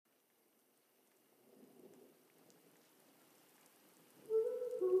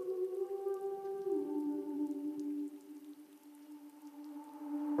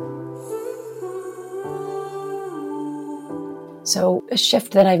So a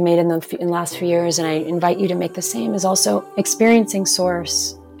shift that I've made in the last few years, and I invite you to make the same, is also experiencing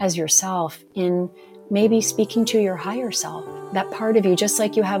Source as yourself in maybe speaking to your higher self, that part of you, just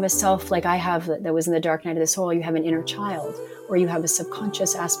like you have a self like I have that was in the dark night of the soul, you have an inner child, or you have a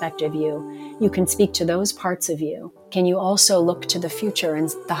subconscious aspect of you. You can speak to those parts of you. Can you also look to the future and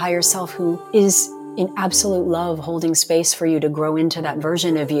the higher self who is in absolute love, holding space for you to grow into that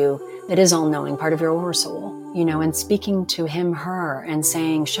version of you that is all-knowing, part of your oversoul, and speaking to him, her, and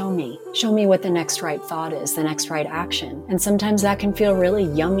saying, show me what the next right thought is, the next right action. And sometimes that can feel really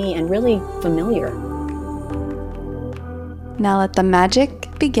yummy and really familiar. Now let the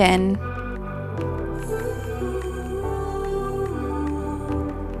magic begin.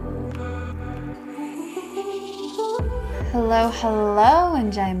 Hello,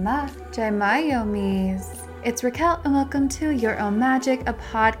 and Jaima Yomis. It's Raquel, and welcome to Your Own Magic, a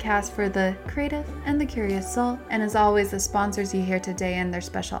podcast for the creative and the curious soul. And as always, the sponsors you hear today and their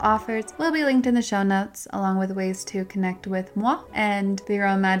special offers will be linked in the show notes, along with ways to connect with moi and the Your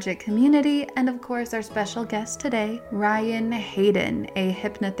Own Magic community. And of course, our special guest today, Ryan Hayden, a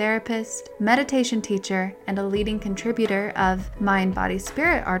hypnotherapist, meditation teacher, and a leading contributor of Mind, Body,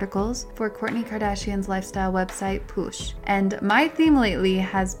 Spirit articles for Kourtney Kardashian's lifestyle website, Poosh. And my theme lately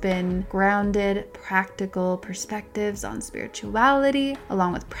has been grounded, practical perspectives on spirituality,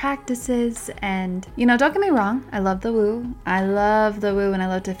 along with practices. And, don't get me wrong, I love the woo. And I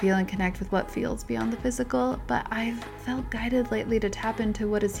love to feel and connect with what feels beyond the physical. But I've felt guided lately to tap into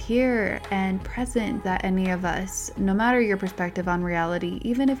what is here and present that any of us, no matter your perspective on reality,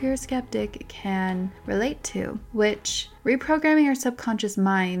 even if you're a skeptic, can relate to, which reprogramming our subconscious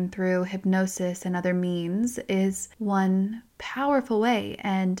mind through hypnosis and other means is one powerful way.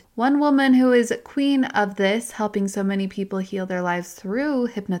 And one woman who is queen of this, helping so many people heal their lives through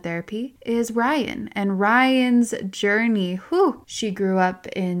hypnotherapy, is Ryan. And Ryan's journey, she grew up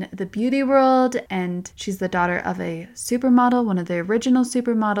in the beauty world, and she's the daughter of a supermodel, one of the original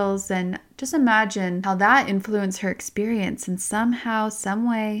supermodels. And just imagine how that influenced her experience. And somehow, some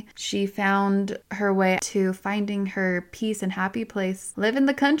way, she found her way to finding her peace and happy place, living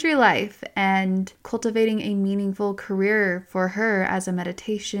the country life, and cultivating a meaningful career for her as a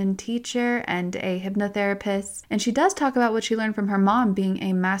meditation teacher and a hypnotherapist. And she does talk about what she learned from her mom being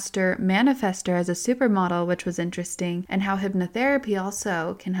a master manifester as a supermodel, which was interesting, and how hypnotherapy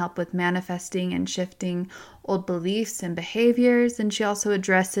also can help with manifesting and shifting old beliefs and behaviors. And she also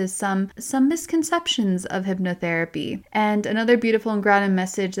addresses some misconceptions of hypnotherapy. And another beautiful and grounded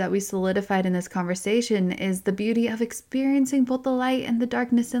message that we solidified in this conversation is the beauty of experiencing both the light and the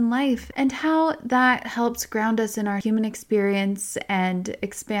darkness in life, and how that helps ground us in our human experience and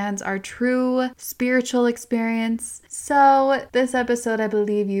expands our true spiritual experience. So this episode, I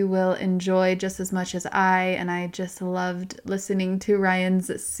believe you will enjoy just as much as and I just loved listening to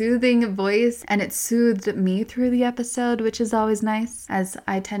Ryan's soothing voice, and it soothed me through the episode, which is always nice, as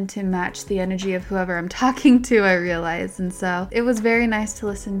I tend to match the energy of whoever I'm talking to, I realize. And so it was very nice to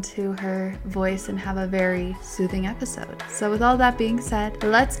listen to her voice and have a very soothing episode. So with all that being said,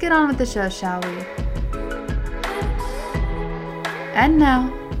 let's get on with the show, shall we? And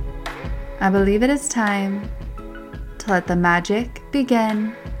now, I believe it is time to let the magic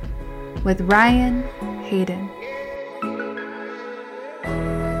begin with Ryan Hayden.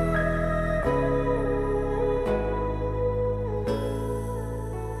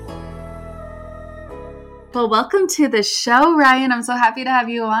 Well, welcome to the show, Ryan. I'm so happy to have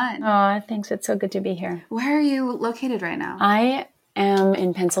you on. Oh, thanks. It's so good to be here. Where are you located right now? I am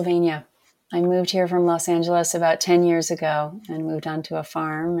in Pennsylvania. I moved here from Los Angeles about 10 years ago and moved onto a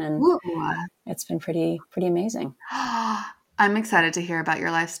farm, and it's been pretty amazing. I'm excited to hear about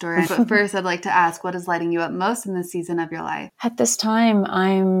your life story. But first, I'd like to ask, what is lighting you up most in this season of your life? At this time,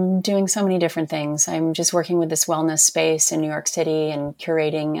 I'm doing so many different things. I'm just working with this wellness space in New York City and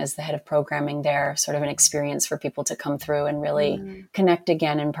curating as the head of programming there, sort of an experience for people to come through and really connect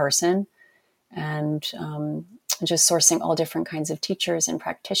again in person. And just sourcing all different kinds of teachers and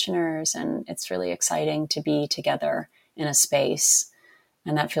practitioners. And it's really exciting to be together in a space.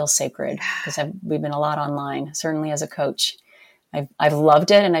 And that feels sacred because we've been a lot online, certainly as a coach. I've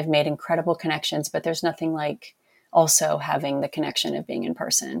loved it and I've made incredible connections, but there's nothing like also having the connection of being in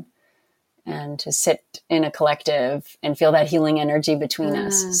person and to sit in a collective and feel that healing energy between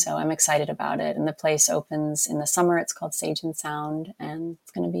us. So I'm excited about it. And the place opens in the summer. It's called Sage and Sound, and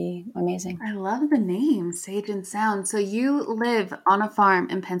it's going to be amazing. I love the name, Sage and Sound. So you live on a farm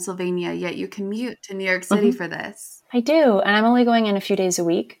in Pennsylvania, yet you commute to New York City for this. I do. And I'm only going in a few days a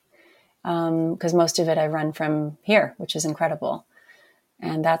week. Because most of it I run from here, which is incredible.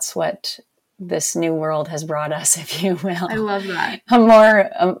 And that's what this new world has brought us, if you will. I love that. A more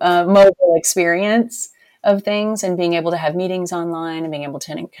mobile experience of things, and being able to have meetings online and being able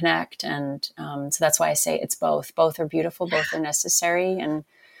to connect. And so that's why I say it's both. Both are beautiful, both are necessary. And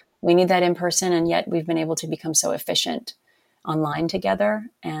we need that in person. And yet we've been able to become so efficient online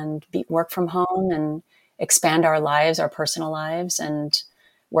together and work from home and expand our lives, our personal lives, and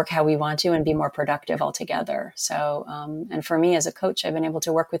work how we want to and be more productive altogether. So, and for me as a coach, I've been able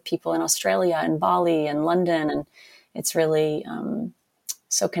to work with people in Australia and Bali and London, and it's really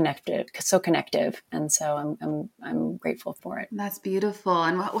so connective. And so I'm grateful for it. That's beautiful.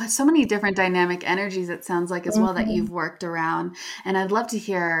 And so many different dynamic energies, it sounds like, as well, that you've worked around. And I'd love to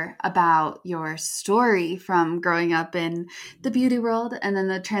hear about your story from growing up in the beauty world and then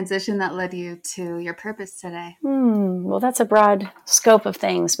the transition that led you to your purpose today. Well, that's a broad scope of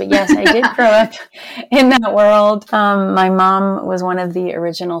things. But yes, I did grow up in that world. My mom was one of the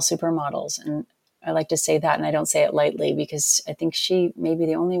original supermodels. And I like to say that, and I don't say it lightly, because I think she may be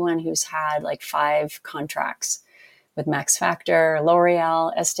the only one who's had like 5 contracts with Max Factor,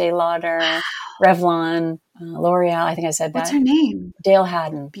 L'Oreal, Estee Lauder, Revlon, L'Oreal. I think I said that. What's her name? Dale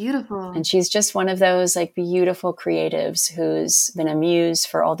Haddon. Beautiful. And she's just one of those like beautiful creatives who's been a muse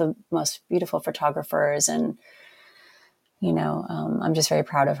for all the most beautiful photographers. And, you know, I'm just very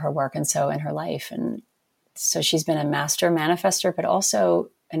proud of her work and so in her life. And so she's been a master manifester, but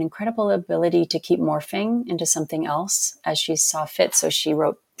also an incredible ability to keep morphing into something else as she saw fit. So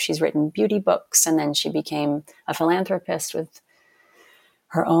she's written beauty books, and then she became a philanthropist with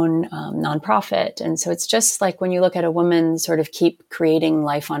her own nonprofit. And so it's just like when you look at a woman sort of keep creating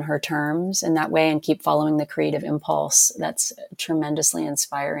life on her terms in that way and keep following the creative impulse, that's a tremendously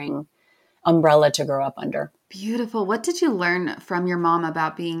inspiring umbrella to grow up under. Beautiful. What did you learn from your mom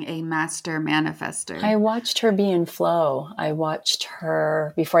about being a master manifester? I watched her be in flow. I watched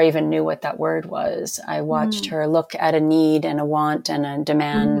her, before I even knew what that word was, I watched her look at a need and a want and a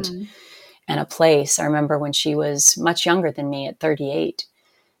demand and a place. I remember when she was much younger than me at 38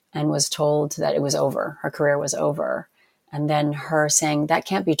 and was told that it was over. Her career was over. And then her saying, that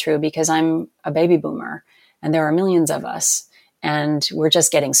can't be true because I'm a baby boomer and there are millions of us and we're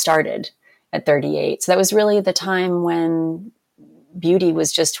just getting started at 38. So that was really the time when beauty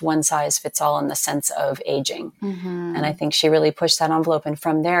was just one size fits all in the sense of aging. And I think she really pushed that envelope. And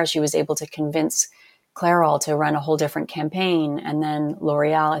from there, she was able to convince Clairol to run a whole different campaign. And then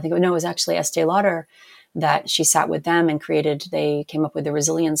L'Oreal, it was actually Estee Lauder, that she sat with them and they came up with the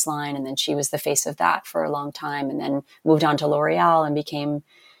Resilience line. And then she was the face of that for a long time, and then moved on to L'Oreal and became,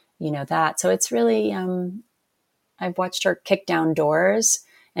 that. So it's really, I've watched her kick down doors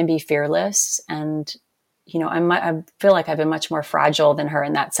and be fearless. And, I feel like I've been much more fragile than her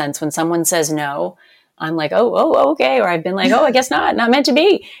in that sense. When someone says no, I'm like, oh, okay. Or I've been like, I guess not meant to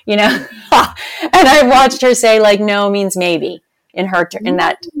be, And I've watched her say like, no means maybe in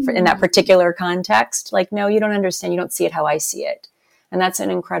that particular context. Like, no, you don't understand. You don't see it how I see it. And that's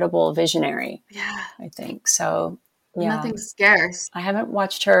an incredible visionary. Yeah. I think. So yeah. Nothing's scarce. I haven't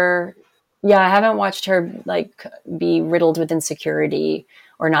watched her like be riddled with insecurity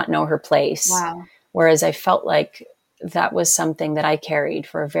or not know her place. Wow. Whereas I felt like that was something that I carried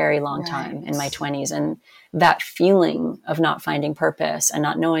for a very long time in my 20s. And that feeling of not finding purpose and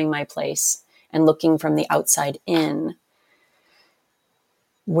not knowing my place and looking from the outside in,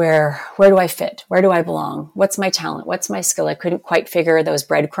 where do I fit? Where do I belong? What's my talent? What's my skill? I couldn't quite figure those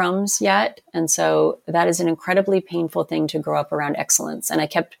breadcrumbs yet. And so that is an incredibly painful thing to grow up around excellence. And I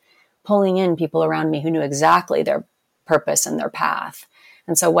kept pulling in people around me who knew exactly their purpose and their path.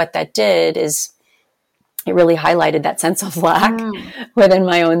 And so what that did is it really highlighted that sense of lack within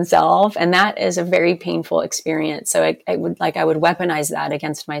my own self. And that is a very painful experience. So I would weaponize that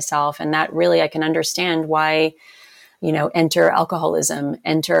against myself. And that really, I can understand why, enter alcoholism,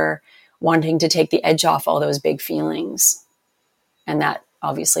 enter wanting to take the edge off all those big feelings. And that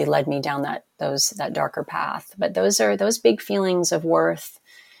obviously led me down that darker path. But those big feelings of worth,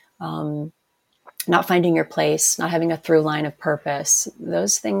 not finding your place, not having a through line of purpose.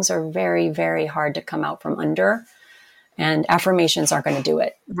 Those things are very, very hard to come out from under, and affirmations aren't going to do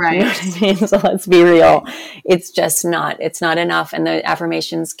it. Right. You know what I mean? So let's be real. It's not enough. And the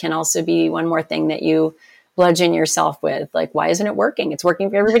affirmations can also be one more thing that you bludgeon yourself with. Like, why isn't it working? It's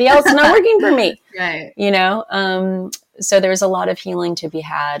working for everybody else. It's not working for me. Right. So there's a lot of healing to be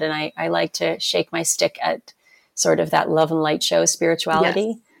had. And I like to shake my stick at sort of that love and light show spirituality.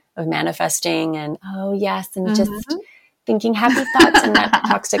 Yes. Of manifesting and and just thinking happy thoughts and that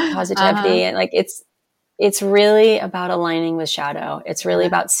toxic positivity. And like, it's really about aligning with shadow. It's really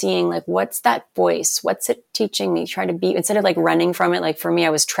about seeing like, what's that voice? What's it teaching me? Try to be, instead of like running from it. Like for me, I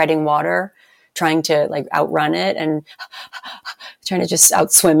was treading water trying to like outrun it and trying to just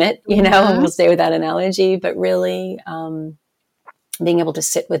outswim it, you know, we'll stay with that analogy, but really being able to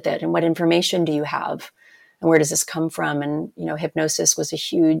sit with it and what information do you have and where does this come from? And, you know, hypnosis was a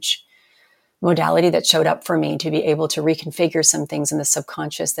huge modality that showed up for me to be able to reconfigure some things in the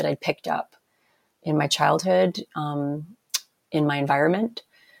subconscious that I'd picked up in my childhood, in my environment,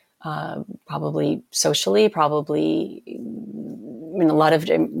 probably socially, probably in a lot of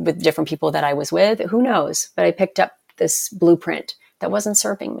with different people that I was with, who knows? But I picked up this blueprint that wasn't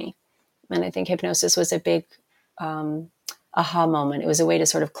serving me. And I think hypnosis was a big aha moment. It was a way to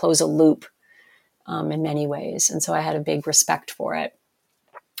sort of close a loop in many ways. And so I had a big respect for it.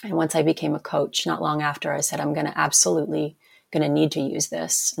 And once I became a coach, not long after, I said, I'm absolutely going to need to use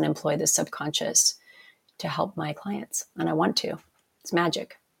this and employ the subconscious to help my clients. And I want to. It's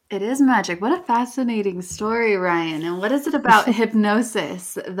magic. It is magic. What a fascinating story, Ryan. And what is it about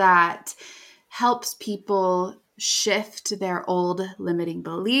hypnosis that helps people shift their old limiting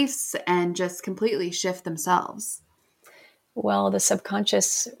beliefs and just completely shift themselves? Well, the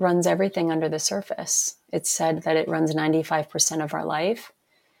subconscious runs everything under the surface. It's said that it runs 95% of our life.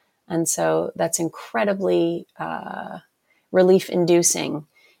 And so that's incredibly relief-inducing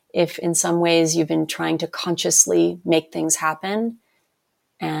if in some ways you've been trying to consciously make things happen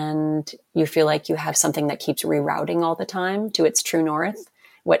and you feel like you have something that keeps rerouting all the time to its true north,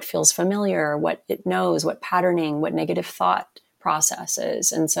 what feels familiar, what it knows, what patterning, what negative thought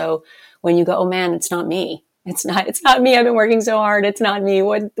processes. And so when you go, oh man, it's not me. It's not me. I've been working so hard. It's not me.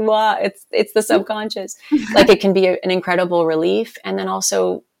 What? It's the subconscious. Like it can be an incredible relief. And then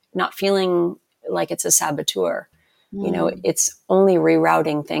also not feeling like it's a saboteur. You know, it's only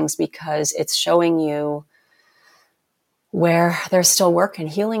rerouting things because it's showing you where there's still work and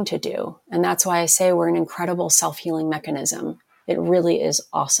healing to do. And that's why I say we're an incredible self-healing mechanism. It really is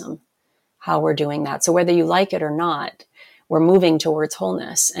awesome how we're doing that. So whether you like it or not, we're moving towards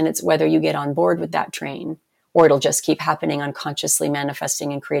wholeness. And it's whether you get on board with that train or it'll just keep happening unconsciously,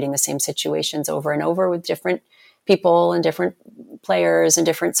 manifesting and creating the same situations over and over with different people and different players and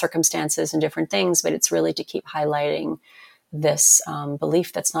different circumstances and different things. But it's really to keep highlighting this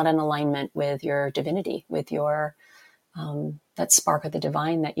belief that's not in alignment with your divinity, with your that spark of the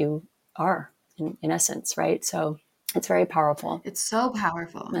divine that you are in essence, right? So it's very powerful. It's so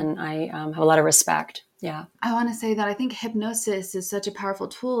powerful. And I have a lot of respect. Yeah. I want to say that I think hypnosis is such a powerful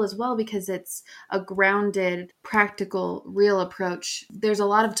tool as well because it's a grounded, practical, real approach. There's a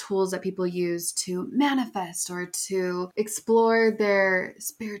lot of tools that people use to manifest or to explore their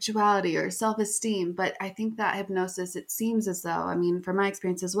spirituality or self-esteem. But I think that hypnosis, it seems as though, I mean, from my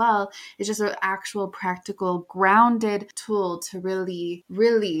experience as well, it's just an actual practical, grounded tool to really,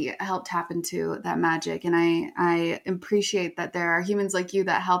 really help tap into that magic. And I appreciate that there are humans like you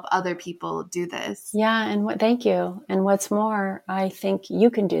that help other people do this. Yeah. And thank you. And what's more, I think you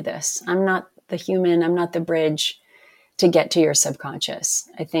can do this. I'm not the human. I'm not the bridge to get to your subconscious.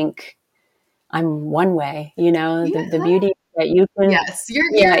 I think I'm one way, you know, the beauty that you can, yes, you're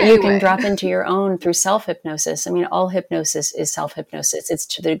here you anyway. can drop into your own through self-hypnosis. I mean, all hypnosis is self-hypnosis. It's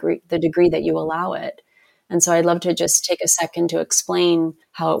to the degree that you allow it. And so I'd love to just take a second to explain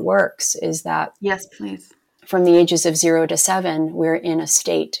how it works is that yes, please. From the ages of 0 to 7, we're in a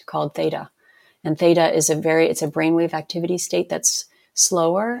state called theta. And theta is it's a brainwave activity state that's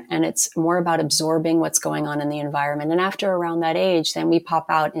slower and it's more about absorbing what's going on in the environment. And after around that age, then we pop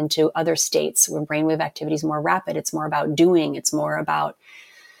out into other states where brainwave activity is more rapid. It's more about doing. It's more about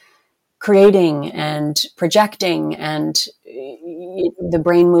creating and projecting, and the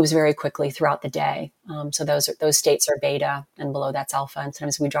brain moves very quickly throughout the day. So those states are beta, and below that's alpha. And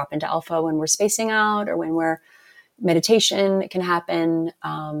sometimes we drop into alpha when we're spacing out or when we're meditation. It can happen.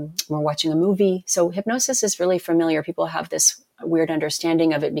 We're watching a movie. So hypnosis is really familiar. People have this weird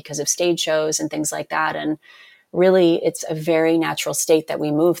understanding of it because of stage shows and things like that. And really, it's a very natural state that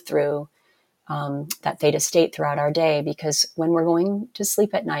we move through, that theta state throughout our day. Because when we're going to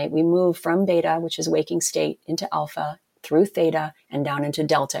sleep at night, we move from beta, which is waking state, into alpha, through theta, and down into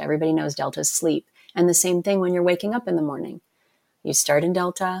delta. Everybody knows delta is sleep. And the same thing when you're waking up in the morning. You start in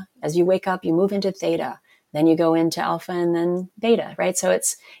delta. As you wake up, you move into theta. Then you go into alpha and then beta, right? So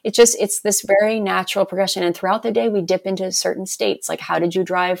it's this very natural progression. And throughout the day, we dip into certain states. Like, how did you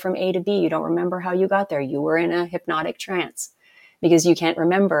drive from A to B? You don't remember how you got there. You were in a hypnotic trance because you can't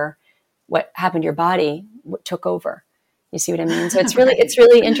remember what happened to your body, what took over. You see what I mean? So it's really, it's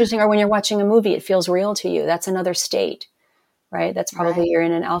really interesting. Or when you're watching a movie, it feels real to you. That's another state, right? That's probably you're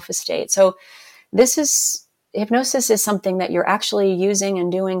in an alpha state. So hypnosis is something that you're actually using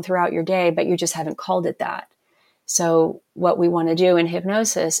and doing throughout your day, but you just haven't called it that. So what we want to do in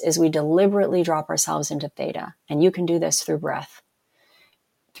hypnosis is we deliberately drop ourselves into theta. And you can do this through breath,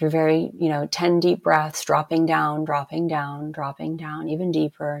 through very, 10 deep breaths, dropping down, even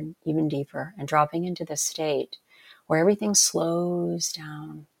deeper, and dropping into this state where everything slows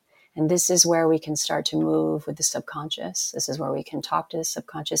down. And this is where we can start to move with the subconscious. This is where we can talk to the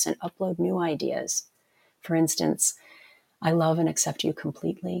subconscious and upload new ideas. For instance, I love and accept you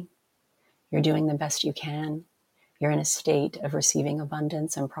completely. You're doing the best you can. You're in a state of receiving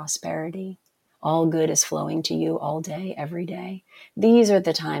abundance and prosperity. All good is flowing to you all day, every day. These are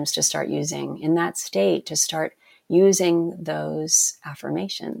the times to start using, in that state, to start using those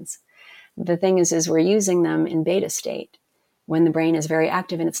affirmations. The thing is we're using them in beta state, when the brain is very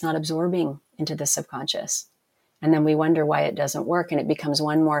active and it's not absorbing into the subconscious. And then we wonder why it doesn't work, and it becomes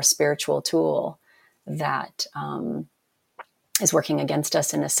one more spiritual tool that is working against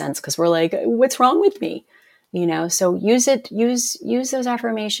us in a sense, because we're like, what's wrong with me? So use those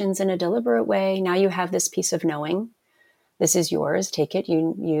affirmations in a deliberate way. Now you have this piece of knowing. This is yours. Take it.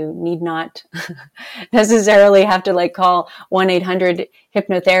 You need not necessarily have to call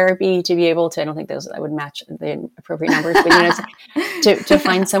 1-800-hypnotherapy to be able to, I don't think that would match the appropriate numbers, but to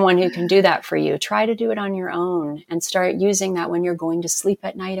find someone who can do that for you. Try to do it on your own and start using that when you're going to sleep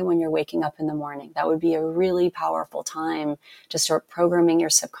at night and when you're waking up in the morning. That would be a really powerful time to start programming your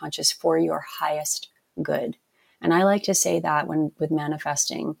subconscious for your highest good. And I like to say that with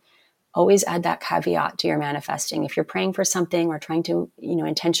manifesting, always add that caveat to your manifesting. If you're praying for something or trying to,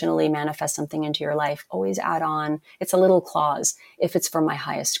 intentionally manifest something into your life, always add on, it's a little clause, if it's for my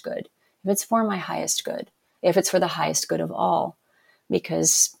highest good, if it's for my highest good, if it's for the highest good of all,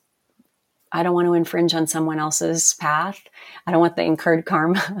 because I don't want to infringe on someone else's path. I don't want the incurred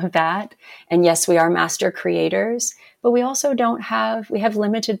karma of that. And yes, we are master creators, but we also we have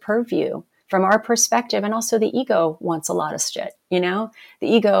limited purview from our perspective. And also the ego wants a lot of shit, the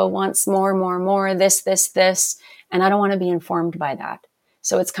ego wants more, this. And I don't want to be informed by that.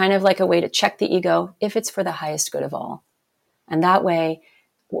 So it's kind of like a way to check the ego if it's for the highest good of all. And that way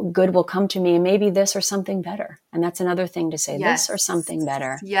good will come to me, and maybe this or something better. And that's another thing to say, yes. This or something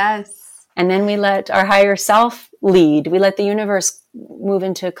better. Yes. And then we let our higher self lead. We let the universe move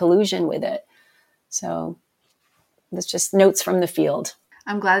into collusion with it. So that's just notes from the field.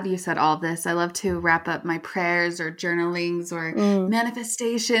 I'm glad you said all this. I love to wrap up my prayers or journalings or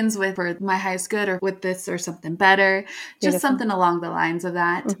manifestations with for my highest good or with this or something better. Beautiful. Just something along the lines of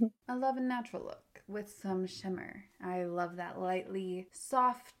that. Mm-hmm. I love a natural look with some shimmer. I love that lightly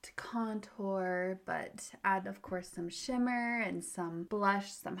soft contour, but add, of course, some shimmer and some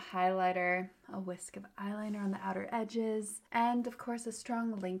blush, some highlighter, a whisk of eyeliner on the outer edges, and, of course, a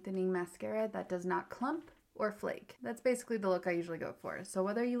strong lengthening mascara that does not clump or flake. That's basically the look I usually go for. So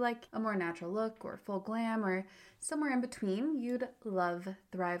whether you like a more natural look or full glam or somewhere in between, you'd love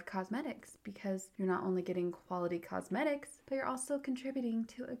Thrive Causemetics, because you're not only getting quality cosmetics, but you're also contributing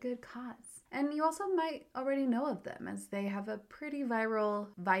to a good cause. And you also might already know of them, as they have a pretty viral,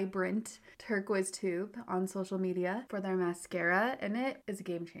 vibrant turquoise tube on social media for their mascara, and it is a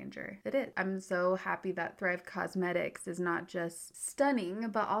game changer. It is. I'm so happy that Thrive Causemetics is not just stunning,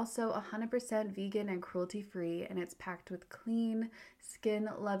 but also 100% vegan and cruelty-free, and it's packed with clean,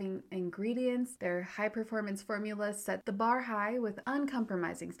 skin-loving ingredients. Their high-performance formulas set the bar high with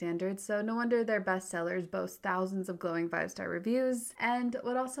uncompromising standards, so no wonder their bestsellers boast thousands of glowing 5-star reviews. And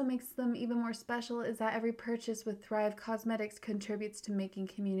what also makes them even more special is that every purchase with Thrive Causemetics contributes to making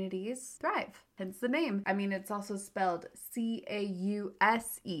communities thrive. Hence the name. I mean, it's also spelled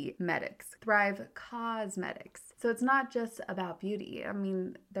C-A-U-S-E Medics. Thrive Causemetics. So it's not just about beauty. I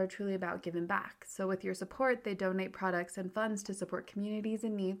mean, they're truly about giving back. So with your support, they donate products and funds to support communities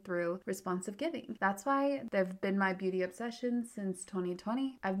in need through responsive giving. That's why they've been my beauty obsession since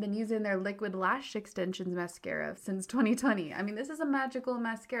 2020. I've been using their liquid lash extensions mascara since 2020. I mean, this is a magical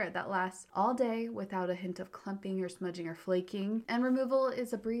mascara that lasts all day without a hint of clumping or smudging or flaking. And removal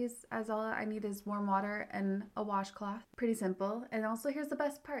is a breeze, as all I need is warm water and a washcloth. Pretty simple. And also here's the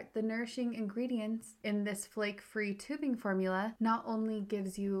best part. The nourishing ingredients in this flake-free tubing formula not only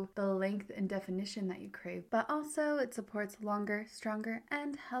gives you the length and definition that you crave, but also it supports longer, stronger,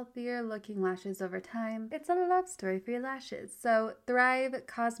 and healthier looking lashes over time. It's a love story for your lashes. So Thrive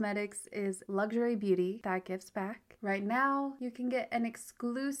Causemetics is luxury beauty that gives back. Right now, you can get an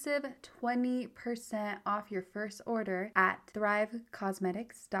exclusive 20% off your first order at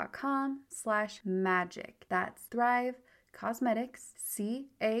thrivecausemetics.com/magic. That's Thrive Causemetics,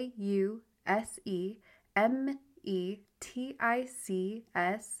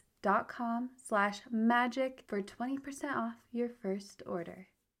 CAUSEMETICS.com/magic for 20% off your first order.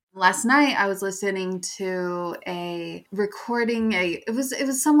 Last night I was listening to a recording, it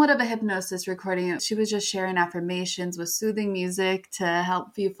was somewhat of a hypnosis recording. She was just sharing affirmations with soothing music to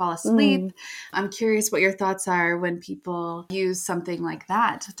help you fall asleep. I'm curious what your thoughts are when people use something like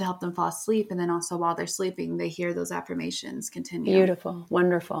that to help them fall asleep, and then also while they're sleeping they hear those affirmations continue. Beautiful,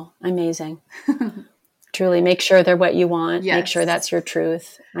 wonderful, amazing. Truly make sure they're what you want. Yes. Make sure that's your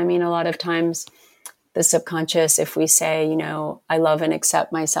truth. I mean, a lot of times the subconscious, if we say, you know, I love and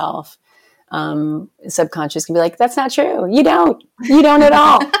accept myself, subconscious can be like, that's not true. You don't at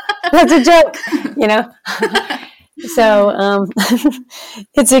all. That's a joke, you know? So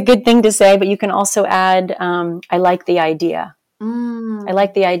it's a good thing to say, but you can also add, I like the idea. I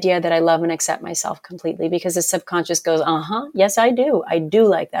like the idea that I love and accept myself completely, because the subconscious goes, yes, I do. I do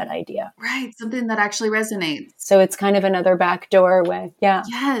like that idea. Right. Something that actually resonates. So it's kind of another backdoor way. Yeah.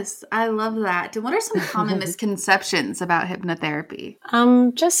 Yes. I love that. And what are some common misconceptions about hypnotherapy?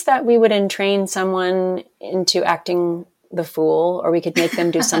 Just that we would entrain someone into acting the fool, or we could make them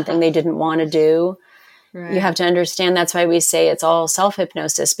do something they didn't want to do. Right. You have to understand that's why we say it's all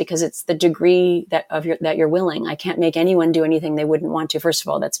self-hypnosis, because it's the degree that you're willing. I can't make anyone do anything they wouldn't want to. First of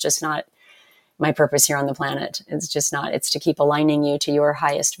all, that's just not my purpose here on the planet. It's just not. It's to keep aligning you to your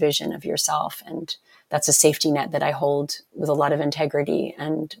highest vision of yourself. And that's a safety net that I hold with a lot of integrity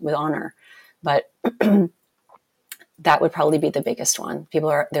and with honor. But that would probably be the biggest one.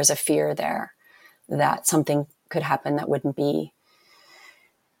 There's a fear there that something could happen that wouldn't be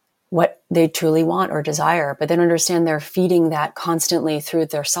what they truly want or desire, but then understand they're feeding that constantly through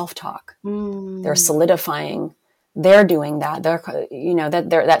their self-talk. They're solidifying. They're doing that.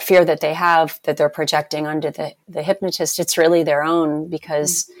 That fear that they have, that they're projecting onto the hypnotist, it's really their own,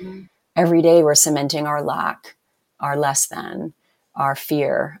 because every day we're cementing our lack, our less than, our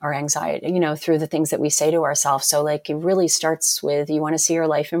fear, our anxiety, through the things that we say to ourselves. So like, it really starts with, you want to see your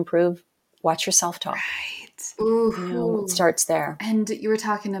life improve? Watch your self-talk. Right. It starts there. And you were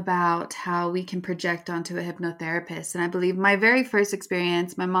talking about how we can project onto a hypnotherapist. And I believe my very first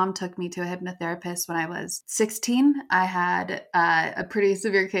experience, my mom took me to a hypnotherapist when I was 16. I had a pretty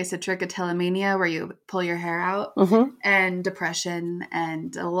severe case of trichotillomania, where you pull your hair out, and depression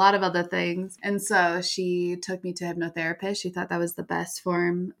and a lot of other things. And so she took me to a hypnotherapist. She thought that was the best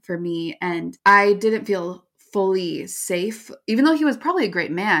form for me. And I didn't feel fully safe, even though he was probably a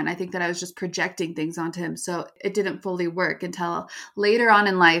great man. I think that I was just projecting things onto him. So it didn't fully work until later on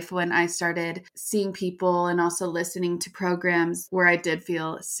in life, when I started seeing people and also listening to programs where I did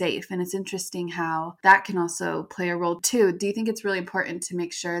feel safe. And it's interesting how that can also play a role too. Do you think it's really important to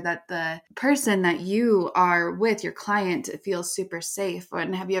make sure that the person that you are with, your client, feels super safe?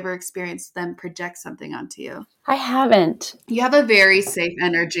 And have you ever experienced them project something onto you? I haven't. You have a very safe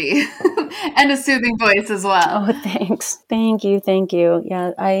energy and a soothing voice as well. Oh, thanks. Thank you.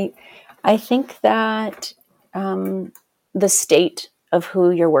 Yeah, I think that the state of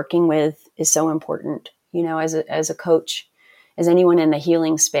who you're working with is so important. As a coach, as anyone in the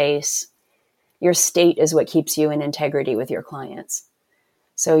healing space, your state is what keeps you in integrity with your clients.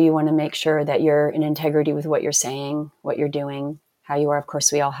 So you want to make sure that you're in integrity with what you're saying, what you're doing, how you are. Of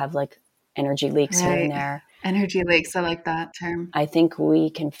course, we all have like energy leaks here and there. Energy leaks. I like that term. I think we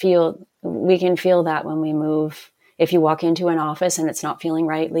can feel that when we move. If you walk into an office and it's not feeling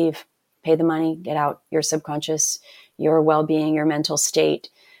right, leave, pay the money, get out. Your subconscious, your well-being, your mental state,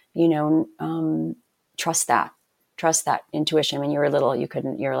 trust that intuition. When you were little,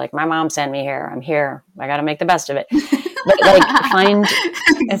 you're like, my mom sent me here. I'm here. I got to make the best of it. But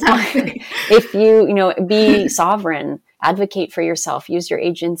if you, be sovereign, advocate for yourself, use your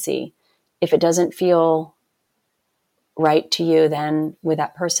agency. If it doesn't feel right to you, then with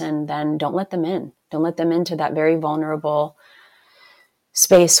that person, then don't let them in. Don't let them into that very vulnerable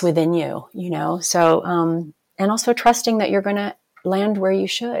space within you, So, and also trusting that you're going to land where you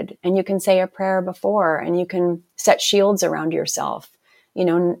should. And you can say a prayer before, and you can set shields around yourself.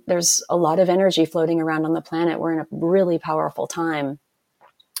 There's a lot of energy floating around on the planet. We're in a really powerful time.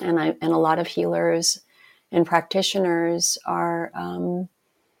 And a lot of healers and practitioners are,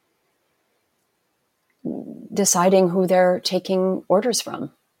 deciding who they're taking orders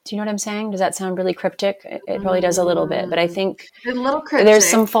from. Do you know what I'm saying? Does that sound really cryptic? It probably does a little bit, but I think a little cryptic. There's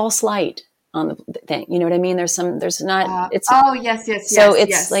some false light on the thing. You know what I mean? There's not, it's, yes. So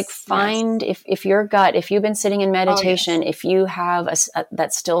it's if your gut, if you've been sitting in meditation, if you have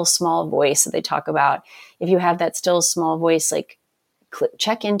that still small voice that they talk about, if you have that still small voice, like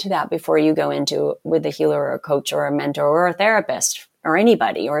check into that before you go into with a healer or a coach or a mentor or a therapist or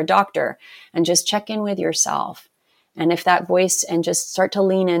anybody or a doctor, and just check in with yourself. And if that voice, and just start to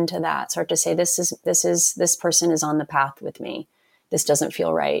lean into that, start to say, this person is on the path with me. this doesn't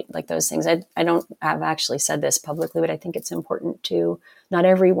feel right. Like those things. I don't have actually said this publicly, but I think it's important to, not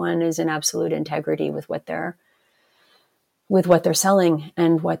everyone is in absolute integrity with what they're selling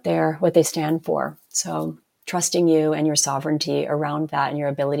and what they stand for. So trusting you and your sovereignty around that and your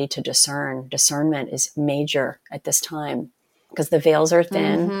ability to discernment is major at this time because the veils are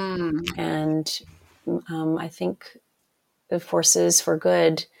thin. And I think the forces for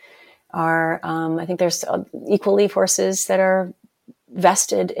good are, I think there's equally forces that are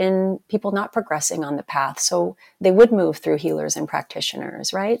vested in people not progressing on the path. So they would move through healers and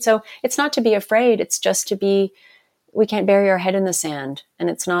practitioners, right? So it's not to be afraid. It's just to be, we can't bury our head in the sand. And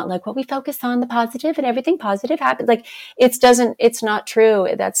it's not like, well, we focus on the positive and everything positive happens. Like it's not true.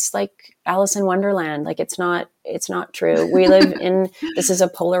 That's like Alice in Wonderland. Like it's not true. We live this is a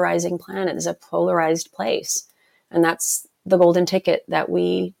polarizing planet. This is a polarized place. And that's the golden ticket that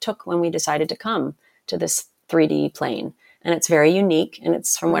we took when we decided to come to this 3D plane. And it's very unique. And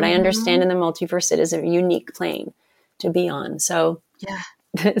it's, from what I understand in the multiverse, it is a unique plane to be on. So yeah.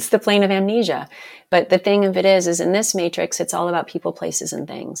 It's the plane of amnesia. But the thing of it is in this matrix, it's all about people, places, and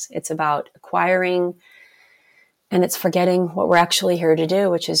things. It's about acquiring, and it's forgetting what we're actually here to do,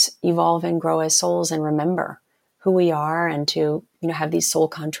 which is evolve and grow as souls and remember who we are, and to, have these soul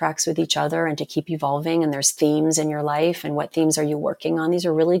contracts with each other and to keep evolving. And there's themes in your life, and what themes are you working on? These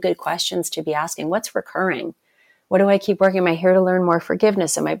are really good questions to be asking. What's recurring? What do I keep working? Am I here to learn more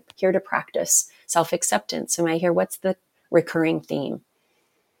forgiveness? Am I here to practice self-acceptance? Am I here? What's the recurring theme?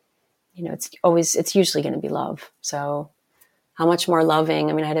 It's usually going to be love. So how much more loving?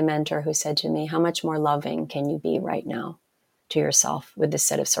 I had a mentor who said to me, how much more loving can you be right now to yourself with this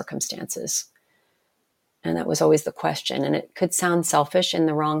set of circumstances? And that was always the question. And it could sound selfish in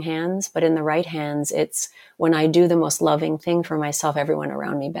the wrong hands, but in the right hands, it's when I do the most loving thing for myself, everyone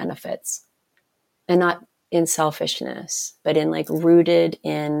around me benefits. And not in selfishness, but in rooted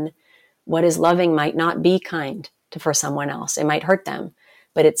in what is loving might not be kind for someone else. It might hurt them,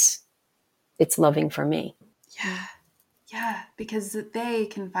 but it's loving for me. Yeah, because they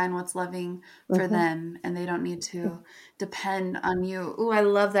can find what's loving for them, and they don't need to depend on you. Ooh, I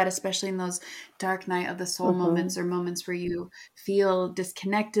love that, especially in those dark night of the soul moments, or moments where you feel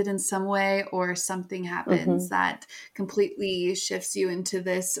disconnected in some way, or something happens that completely shifts you into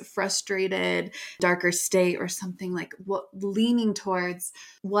this frustrated, darker state, or something leaning towards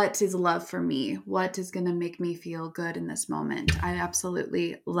what is love for me, what is going to make me feel good in this moment. I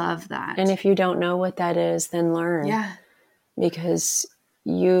absolutely love that. And if you don't know what that is, then learn. Yeah. Because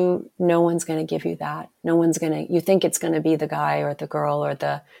no one's going to give you that. You think it's going to be the guy or the girl or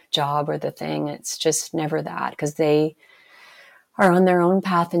the job or the thing. It's just never that, because they are on their own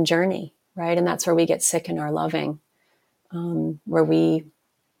path and journey, right? And that's where we get sick in our loving, where we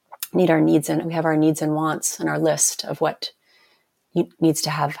need our needs, and we have our needs and wants and our list of what needs to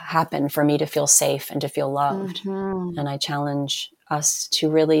have happen for me to feel safe and to feel loved. And I challenge us to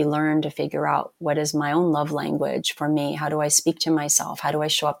really learn to figure out, what is my own love language for me? How do I speak to myself? How do I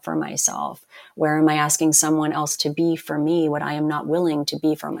show up for myself? Where am I asking someone else to be for me what I am not willing to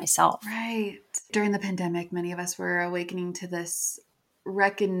be for myself? Right. During the pandemic, many of us were awakening to this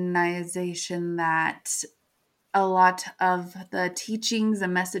recognition that a lot of the teachings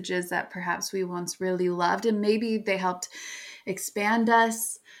and messages that perhaps we once really loved, and maybe they helped expand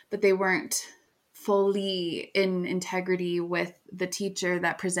us, but they weren't fully in integrity with the teacher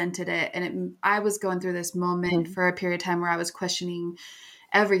that presented it. And I was going through this moment for a period of time where I was questioning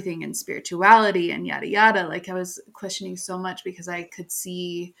everything in spirituality and yada, yada. I was questioning so much because I could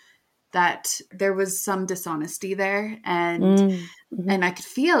see that there was some dishonesty there, and I could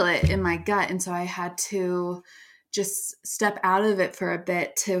feel it in my gut. And so I had to just step out of it for a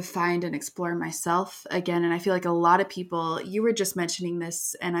bit to find and explore myself again. And I feel like a lot of people, you were just mentioning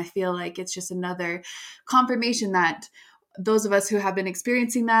this, and I feel like it's just another confirmation that those of us who have been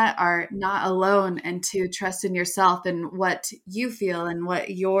experiencing that are not alone, and to trust in yourself and what you feel and what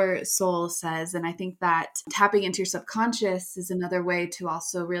your soul says. And I think that tapping into your subconscious is another way to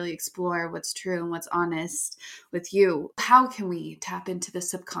also really explore what's true and what's honest with you. How can we tap into the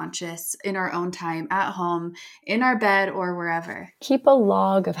subconscious in our own time, at home, in our bed, or wherever? Keep a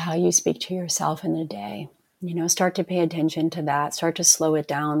log of how you speak to yourself in the day. Start to pay attention to that, start to slow it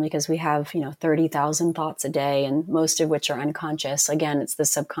down, because we have, 30,000 thoughts a day, and most of which are unconscious. Again, it's the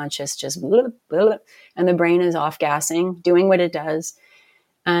subconscious just blah, blah, blah, and the brain is off gassing, doing what it does,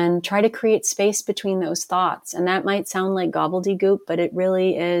 and try to create space between those thoughts. And that might sound like gobbledygook, but it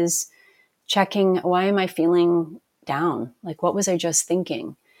really is checking, why am I feeling down? What was I just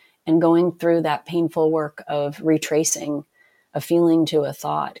thinking? And going through that painful work of retracing a feeling to a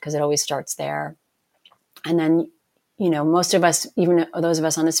thought, because it always starts there. And then, most of us, even those of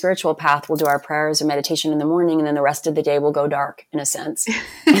us on the spiritual path, will do our prayers or meditation in the morning, and then the rest of the day will go dark in a sense,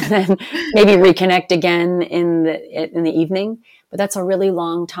 and then maybe reconnect again in the evening. But that's a really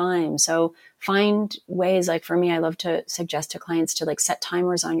long time. So find ways, like for me, I love to suggest to clients to like set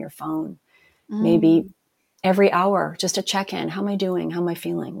timers on your phone, maybe every hour, just a check-in. How am I doing? How am I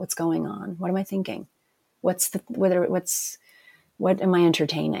feeling? What's going on? What am I thinking? What am I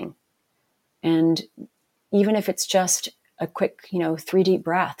entertaining? And even if it's just a quick, 3 deep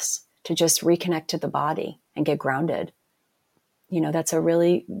breaths to just reconnect to the body and get grounded, that's a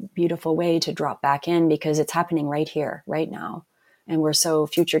really beautiful way to drop back in, because it's happening right here, right now. And we're so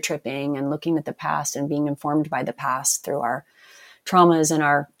future tripping and looking at the past and being informed by the past through our traumas and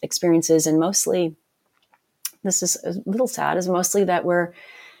our experiences. And mostly, this is a little sad, is mostly that we're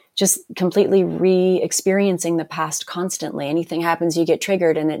just completely re-experiencing the past constantly. Anything happens, you get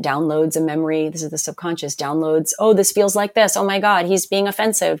triggered and it downloads a memory. This is the subconscious downloads. Oh, this feels like this. Oh my God, he's being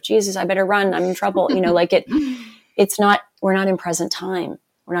offensive. Jesus, I better run. I'm in trouble. We're not in present time.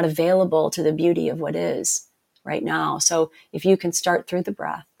 We're not available to the beauty of what is right now. So if you can start through the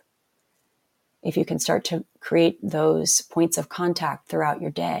breath, if you can start to create those points of contact throughout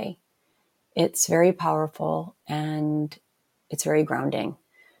your day, it's very powerful and it's very grounding.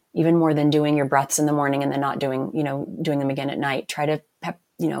 Even more than doing your breaths in the morning and then not doing them again at night. Try to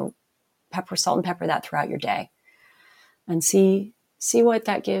salt and pepper that throughout your day and see what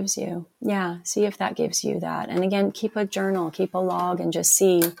that gives you. Yeah. See if that gives you that. And again, keep a journal, keep a log, and just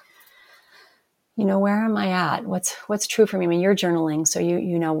see, where am I at? What's true for me? I mean, you're journaling, so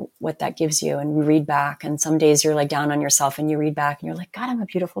you know what that gives you, and you read back. And some days you're like down on yourself and you read back and you're like, God, I'm a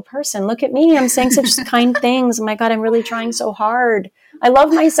beautiful person. Look at me. I'm saying such kind things. Oh my God, I'm really trying so hard. I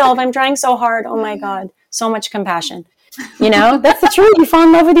love myself. I'm trying so hard. Oh my God. So much compassion. That's the truth. You fall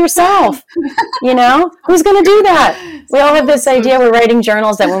in love with yourself. Who's going to do that? We all have this idea. We're writing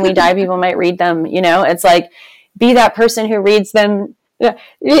journals that when we die, people might read them. It's like, be that person who reads them.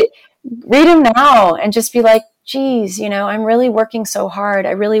 Read them now and just be like, geez, I'm really working so hard.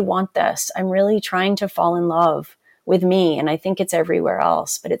 I really want this. I'm really trying to fall in love with me. And I think it's everywhere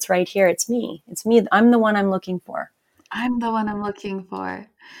else, but it's right here. It's me. It's me. I'm the one I'm looking for. I'm the one I'm looking for.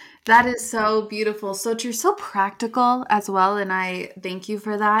 That is so beautiful. So true. So practical as well. And I thank you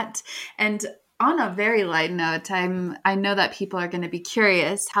for that. And on a very light note, I know that people are going to be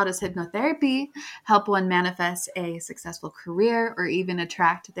curious. How does hypnotherapy help one manifest a successful career or even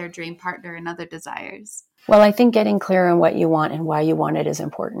attract their dream partner and other desires? Well, I think getting clear on what you want and why you want it is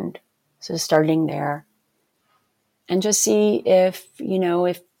important. So starting there, and just see if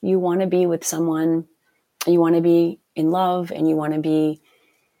you want to be with someone, you want to be in love and you want to be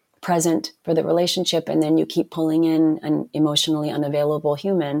present for the relationship, and then you keep pulling in an emotionally unavailable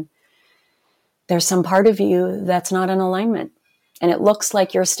human, there's some part of you that's not in alignment. And it looks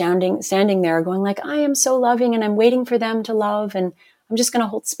like you're standing there going like, I am so loving and I'm waiting for them to love and I'm just going to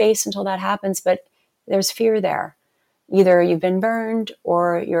hold space until that happens. But there's fear there. Either you've been burned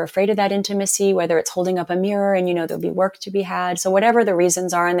or you're afraid of that intimacy, whether it's holding up a mirror and there'll be work to be had. So whatever the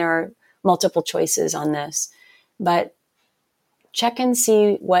reasons are, and there are multiple choices on this, but check and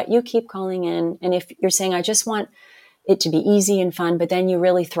see what you keep calling in. And if you're saying, I just want it to be easy and fun, but then you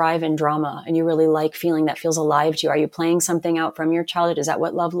really thrive in drama and you really like feeling that feels alive to you. Are you playing something out from your childhood? Is that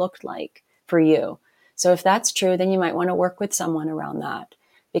what love looked like for you? So if that's true, then you might want to work with someone around that,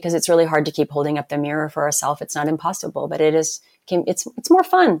 because it's really hard to keep holding up the mirror for ourselves. It's not impossible, but it's more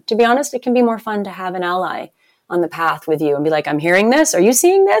fun. To be honest, it can be more fun to have an ally on the path with you and be like, I'm hearing this. Are you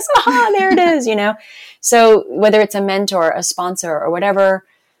seeing this? Ah, there it is, So whether it's a mentor, a sponsor, or whatever,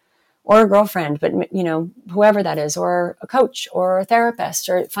 or a girlfriend, but whoever that is, or a coach or a therapist,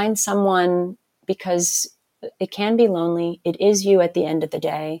 or find someone, because it can be lonely. It is you at the end of the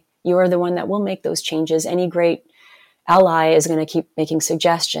day. You are the one that will make those changes. Any great ally is going to keep making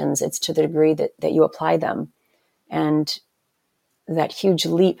suggestions. It's to the degree that you apply them. And that huge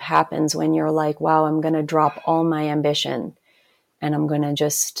leap happens when you're like, wow, I'm going to drop all my ambition and I'm going to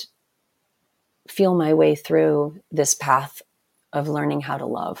just feel my way through this path of learning how to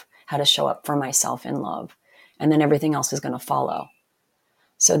love, how to show up for myself in love. And then everything else is going to follow.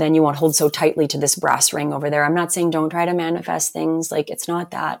 So then you won't hold so tightly to this brass ring over there. I'm not saying don't try to manifest things. Like, it's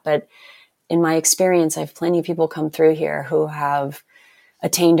not that. But in my experience, I have plenty of people come through here who have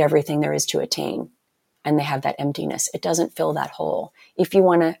attained everything there is to attain. And they have that emptiness. It doesn't fill that hole. If you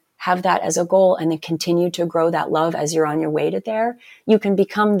want to have that as a goal and then continue to grow that love as you're on your way to there, you can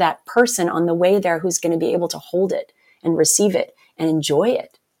become that person on the way there who's going to be able to hold it and receive it and enjoy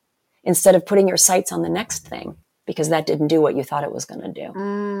it, instead of putting your sights on the next thing because that didn't do what you thought it was going to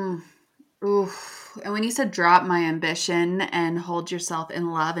do. Oof. And when you said drop my ambition and hold yourself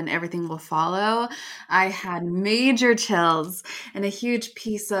in love and everything will follow, I had major chills. And a huge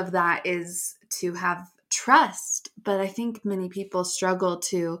piece of that is to have trust. But I think many people struggle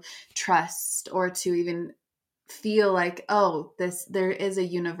to trust or to even feel like, oh, there is a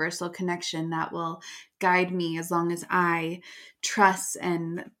universal connection that will guide me as long as I trust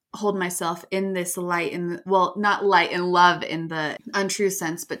and hold myself in this light, and well, not light and love in the untrue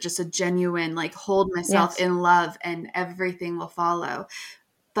sense, but just a genuine, like, hold myself in love and everything will follow.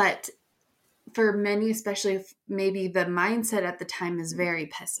 But for many, especially if maybe the mindset at the time is very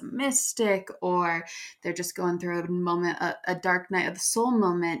pessimistic, or they're just going through a moment, a dark night of the soul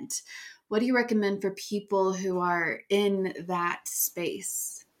moment, what do you recommend for people who are in that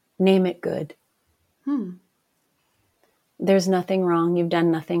space? Name it good. There's nothing wrong. You've done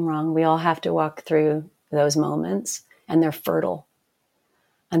nothing wrong. We all have to walk through those moments, and they're fertile.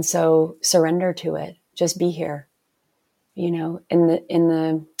 And so surrender to it. Just be here. In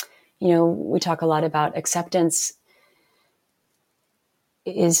the we talk a lot about acceptance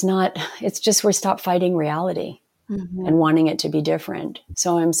it's just we stop fighting reality and wanting it to be different.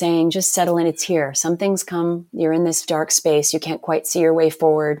 So I'm saying, just settle in. It's here. Some things come, you're in this dark space. You can't quite see your way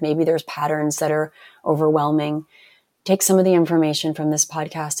forward. Maybe there's patterns that are overwhelming. Take some of the information from this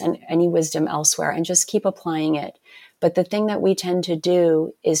podcast and any wisdom elsewhere and just keep applying it. But the thing that we tend to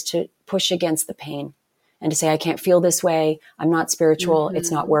do is to push against the pain and to say, I can't feel this way. I'm not spiritual.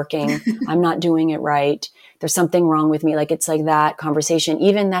 It's not working. I'm not doing it right. There's something wrong with me. Like, it's like that conversation.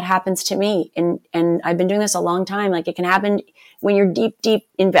 Even that happens to me. And I've been doing this a long time. Like, it can happen when you're deep, deep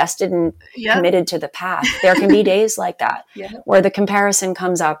invested and committed to the path. There can be days like that where the comparison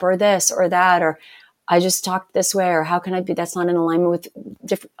comes up, or this or that, or I just talked this way, or how can I be, that's not in alignment with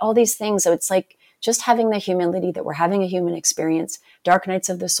different, all these things. So it's like just having the humility that we're having a human experience. Dark nights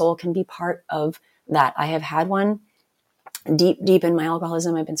of the soul can be part of that. I have had one deep, deep in my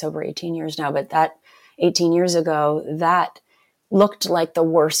alcoholism. I've been sober 18 years now, but that 18 years ago, that looked like the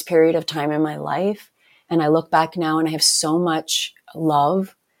worst period of time in my life. And I look back now and I have so much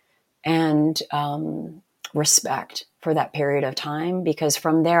love and respect for that period of time, because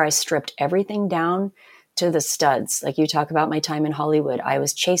from there I stripped everything down to the studs. Like you talk about my time in Hollywood, I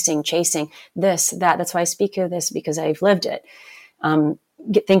was chasing this, that. That's why I speak of this, because I've lived it.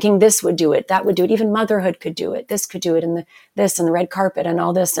 Thinking this would do it, that would do it. Even motherhood could do it. This could do it, and this and the red carpet and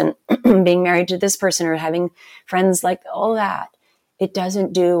all this, and being married to this person or having friends, like all that. It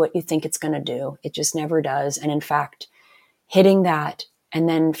doesn't do what you think it's going to do. It just never does. And in fact, hitting that and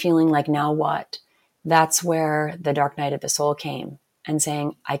then feeling like, now what? That's where the dark night of the soul came, and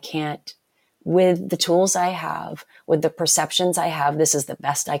saying, I can't, with the tools I have, with the perceptions I have, this is the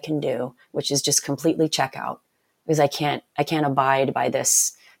best I can do, which is just completely check out. Because I can't abide by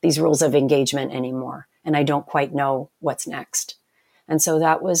these rules of engagement anymore. And I don't quite know what's next. And so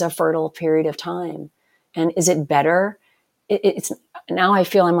that was a fertile period of time. And is it better? It's now I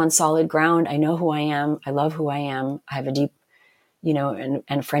feel I'm on solid ground. I know who I am. I love who I am. I have a deep,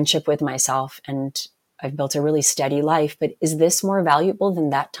 and friendship with myself. And I've built a really steady life. But is this more valuable than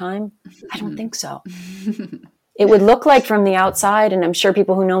that time? I don't think so. It would look like from the outside, and I'm sure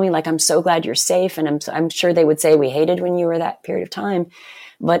people who know me, like, I'm so glad you're safe. And I'm sure they would say, we hated when you were that period of time.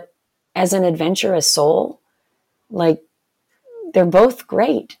 But as an adventurous soul, like, they're both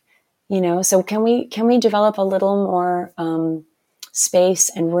great, so can we develop a little more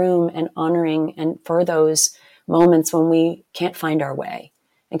space and room and honoring and for those moments when we can't find our way?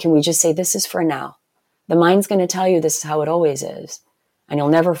 And can we just say, this is for now? The mind's going to tell you this is how it always is, and you'll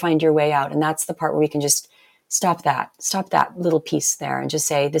never find your way out. And that's the part where we can just stop that little piece there and just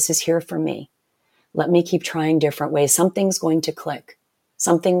say, this is here for me. Let me keep trying different ways. Something's going to click.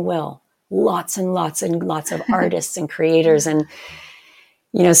 Something will. Lots and lots and lots of artists and creators and,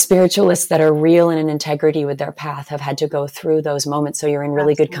 spiritualists that are real and in integrity with their path have had to go through those moments. So you're in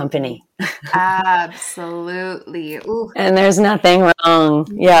really good company. Absolutely. Ooh. And there's nothing wrong.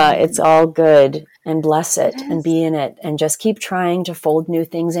 Yeah, it's all good. And bless it and be in it and just keep trying to fold new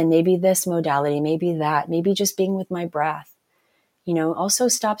things in. Maybe this modality, maybe that, maybe just being with my breath. Also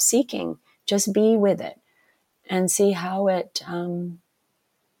stop seeking. Just be with it and see how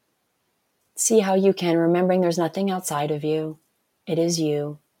you can, remembering there's nothing outside of you. It is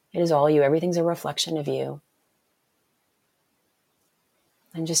you. It is all you. Everything's a reflection of you.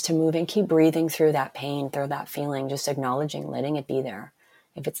 And just to move and keep breathing through that pain, through that feeling, just acknowledging, letting it be there.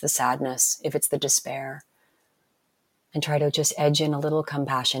 If it's the sadness, if it's the despair, and try to just edge in a little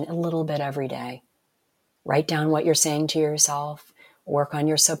compassion, a little bit every day. Write down what you're saying to yourself, work on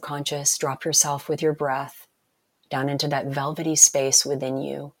your subconscious, drop yourself with your breath down into that velvety space within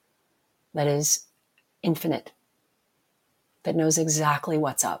you that is infinite, that knows exactly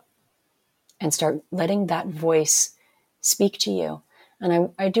what's up, and start letting that voice speak to you.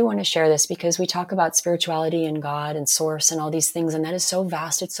 And I do want to share this because we talk about spirituality and God and source and all these things, and that is so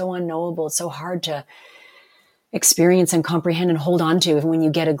vast, it's so unknowable, it's so hard to experience and comprehend and hold on to. Even when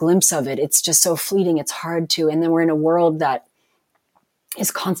you get a glimpse of it, it's just so fleeting, it's hard to. And then we're in a world that is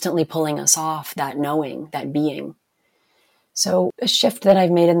constantly pulling us off that knowing, that being. So a shift that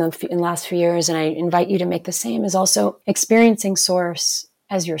I've made in the last few years, and I invite you to make the same, is also experiencing source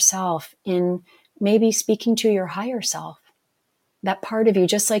as yourself in maybe speaking to your higher self. That part of you,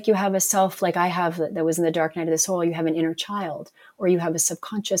 just like you have a self like I have that was in the dark night of the soul, you have an inner child, or you have a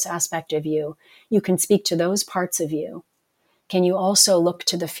subconscious aspect of you. You can speak to those parts of you. Can you also look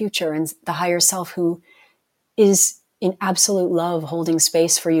to the future and the higher self who is in absolute love, holding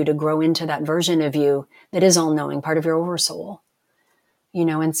space for you to grow into that version of you that is all-knowing, part of your oversoul,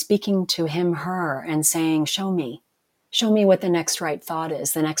 and speaking to him, her, and saying, show me what the next right thought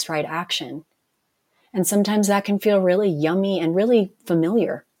is, the next right action. And sometimes that can feel really yummy and really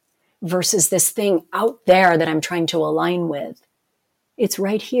familiar versus this thing out there that I'm trying to align with. It's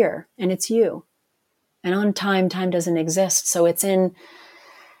right here and it's you. And on time doesn't exist. So it's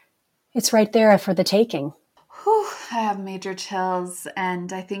right there for the taking. Whew, I have major chills.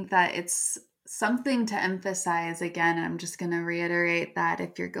 And I think that it's something to emphasize again. I'm just going to reiterate that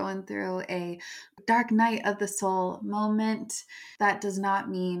if you're going through a dark night of the soul moment, that does not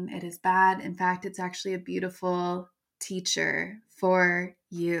mean it is bad. In fact, it's actually a beautiful teacher for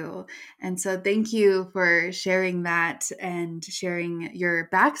you. And so thank you for sharing that and sharing your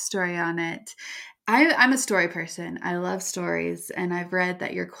backstory on it. I'm a story person. I love stories, and I've read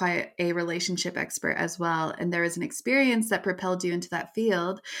that you're quite a relationship expert as well. And there was an experience that propelled you into that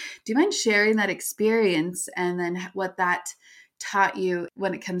field. Do you mind sharing that experience and then what that taught you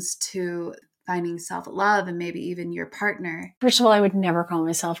when it comes to finding self-love and maybe even your partner? First of all, I would never call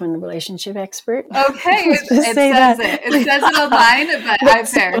myself a relationship expert. Okay, it says it. It says it online, but I'm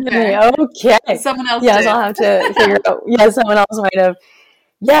fair. Okay. Someone else Yes, did. I'll have to figure out. Yes, someone else might have.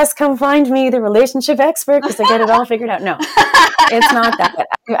 Yes, come find me, the relationship expert, because I get it all figured out. No, it's not that.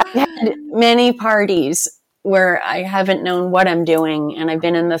 I've had many parties where I haven't known what I'm doing, and I've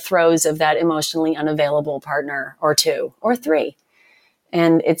been in the throes of that emotionally unavailable partner or two or three.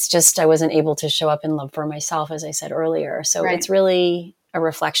 And it's just, I wasn't able to show up in love for myself, as I said earlier. So It's really a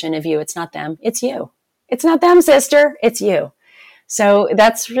reflection of you. It's not them. It's you. It's not them, sister. It's you. So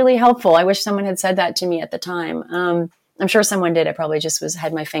that's really helpful. I wish someone had said that to me at the time. I'm sure someone did. I probably just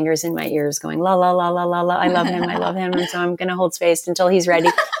had my fingers in my ears going, la, la, la, la, la, la. I love him. And so I'm going to hold space until he's ready.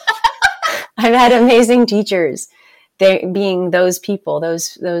 I've had amazing teachers, they being those people,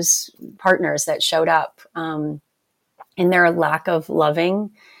 those partners that showed up in their lack of loving.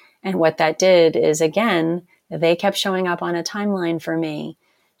 And what that did is, again, they kept showing up on a timeline for me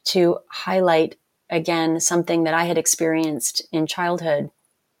to highlight, again, something that I had experienced in childhood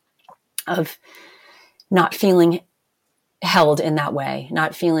of not feeling held in that way,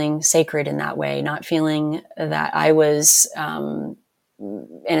 not feeling sacred in that way, not feeling that I was, and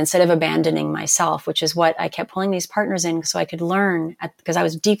instead of abandoning myself, which is what I kept pulling these partners in so I could learn, because I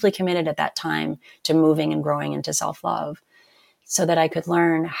was deeply committed at that time to moving and growing into self-love, so that I could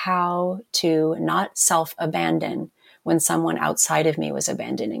learn how to not self-abandon when someone outside of me was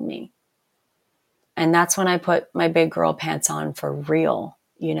abandoning me. And that's when I put my big girl pants on for real.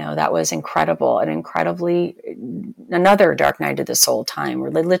 That was incredible, another dark night of the soul time, where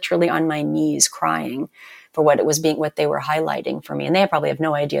literally on my knees crying for what they were highlighting for me. And they probably have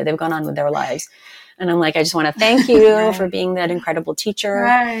no idea. They've gone on with their lives. And I'm like, I just want to thank you right. for being that incredible teacher.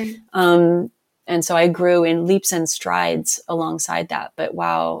 Right. And so I grew in leaps and strides alongside that. But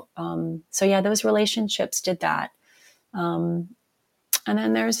wow. So yeah, those relationships did that. And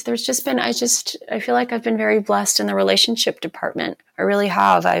then there's just been, I feel like I've been very blessed in the relationship department. I really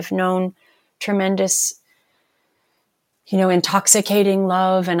have. I've known tremendous, intoxicating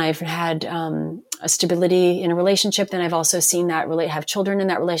love, and I've had a stability in a relationship. Then I've also seen that have children in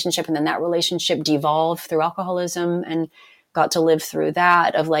that relationship, and then that relationship devolve through alcoholism, and got to live through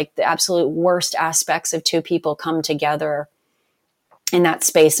that, of like the absolute worst aspects of two people come together in that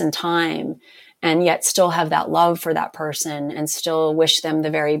space and time, and yet still have that love for that person and still wish them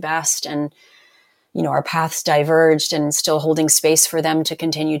the very best. And, our paths diverged, and still holding space for them to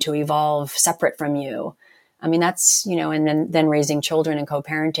continue to evolve separate from you. I mean, that's, and then raising children and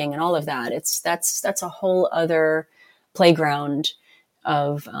co-parenting and all of that. That's a whole other playground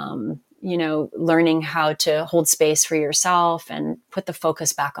of, learning how to hold space for yourself and put the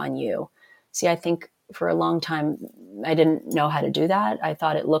focus back on you. See, I think for a long time, I didn't know how to do that. I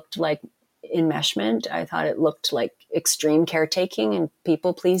thought it looked like enmeshment. I thought it looked like extreme caretaking and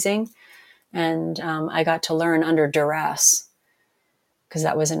people pleasing. And I got to learn under duress, because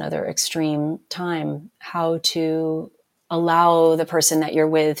that was another extreme time, how to allow the person that you're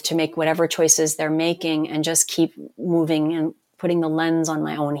with to make whatever choices they're making and just keep moving and putting the lens on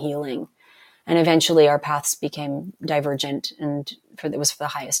my own healing. And eventually our paths became divergent, and it was for the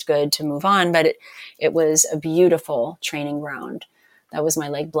highest good to move on. But it was a beautiful training ground. That was my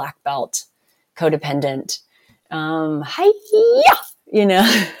like black belt, codependent. Hi-ya! You know,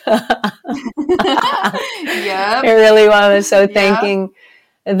 Yep. It really was. So thanking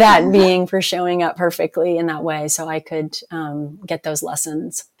that being for showing up perfectly in that way so I could get those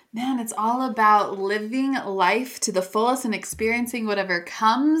lessons. Man, it's all about living life to the fullest and experiencing whatever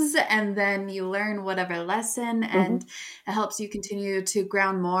comes, and then you learn whatever lesson, and it helps you continue to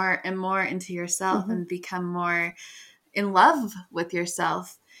ground more and more into yourself and become more in love with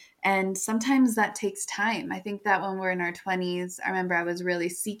yourself. And sometimes that takes time. I think that when we're in our 20s, I remember I was really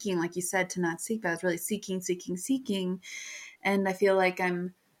seeking, like you said, to not seek, but I was really seeking. And I feel like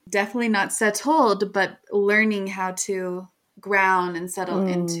I'm definitely not settled, but learning how to ground and settle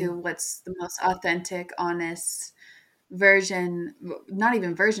into what's the most authentic, honest version, not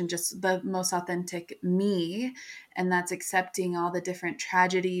even version, just the most authentic me. And that's accepting all the different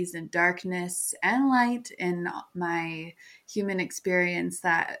tragedies and darkness and light in my human experience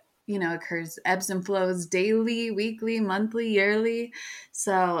that, you know, occurs, ebbs and flows daily, weekly, monthly, yearly.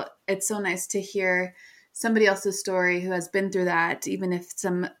 So it's so nice to hear somebody else's story who has been through that, even if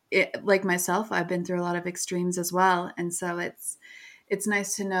like myself, I've been through a lot of extremes as well. And so it's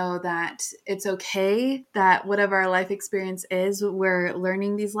nice to know that it's okay that whatever our life experience is, we're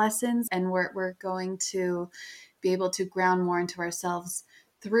learning these lessons, and we're going to be able to ground more into ourselves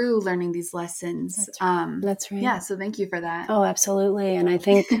through learning these lessons. That's right. Yeah. So thank you for that. Oh, absolutely. And I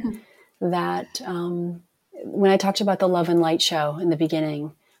think that when I talked about the Love and Light show in the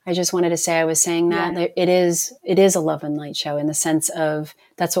beginning, I just wanted to say, I was saying that it is a love and light show in the sense of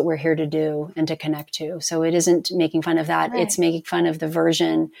that's what we're here to do and to connect to. So it isn't making fun of that. Right. It's making fun of the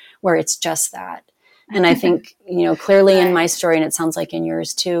version where it's just that. And I think, you know, clearly in my story, and it sounds like in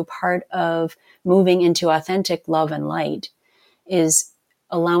yours too, part of moving into authentic love and light is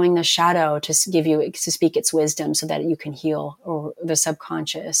allowing the shadow to speak its wisdom so that you can heal, or the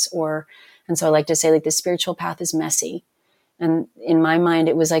subconscious, and so I like to say, like, the spiritual path is messy. And in my mind,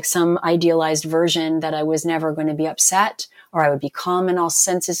 it was like some idealized version that I was never going to be upset, or I would be calm in all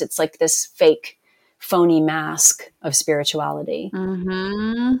senses. It's like this fake, phony mask of spirituality.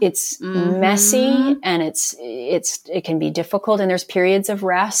 It's messy, and it can be difficult. And there's periods of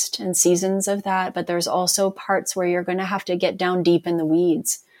rest and seasons of that, but there's also parts where you're going to have to get down deep in the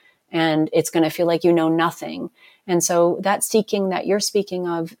weeds, and it's going to feel like you know nothing. And so that seeking that you're speaking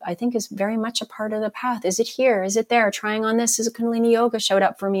of, I think, is very much a part of the path. Is it here? Is it there? Trying on this? Is it Kundalini yoga showed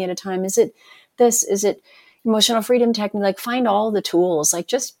up for me at a time? Is it this? Is it emotional freedom technique? Like, find all the tools, like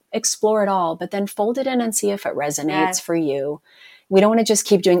just explore it all, but then fold it in and see if it resonates for you. We don't want to just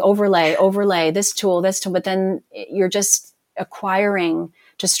keep doing overlay, this tool, but then you're just acquiring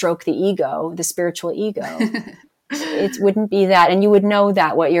to stroke the ego, the spiritual ego. It wouldn't be that. And you would know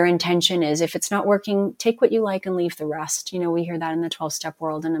that what your intention is. If it's not working, take what you like and leave the rest. You know, we hear that in the 12-step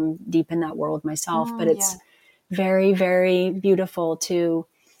world, and I'm deep in that world myself, but it's very, very beautiful to,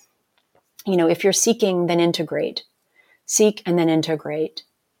 you know, if you're seeking, then integrate. Seek and then integrate,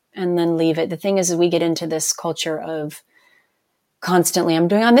 and then leave it. The thing is we get into this culture of constantly, I'm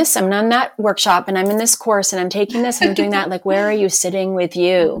doing on this, I'm on that workshop, and I'm in this course, and I'm taking this, and I'm doing that. Like, where are you sitting with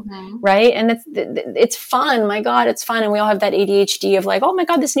you? Right? And it's fun. My God, it's fun. And we all have that ADHD of like, oh my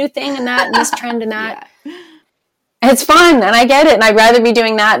God, this new thing and that, and this trend and that. And it's fun, and I get it. And I'd rather be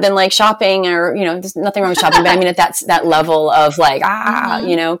doing that than like shopping, or, you know, there's nothing wrong with shopping, but I mean, at that level of like,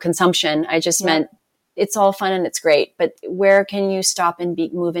 you know, consumption, I just meant it's all fun and it's great, but where can you stop and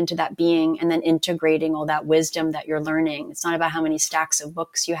move into that being, and then integrating all that wisdom that you're learning? It's not about how many stacks of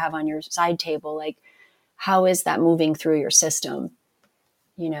books you have on your side table. Like, how is that moving through your system,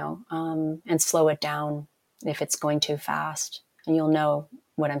 you know, and slow it down if it's going too fast, and you'll know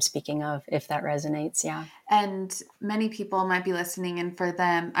what I'm speaking of if that resonates. Yeah. And many people might be listening, and for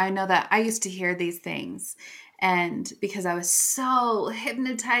them, I know that I used to hear these things, and because I was so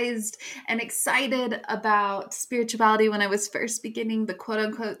hypnotized and excited about spirituality when I was first beginning the quote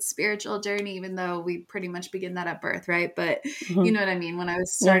unquote spiritual journey, even though we pretty much begin that at birth, right? But you know what I mean? When I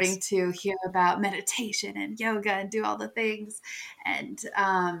was starting to hear about meditation and yoga and do all the things, and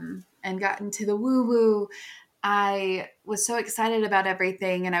got into the woo-woo, I was so excited about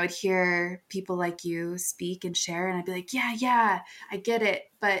everything, and I would hear people like you speak and share, and I'd be like, yeah, I get it.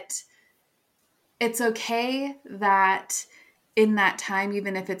 But it's okay that in that time,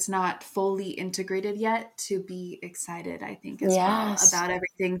 even if it's not fully integrated yet, to be excited, I think, as well about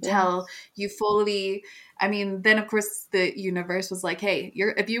everything till you fully, I mean, then of course the universe was like, hey,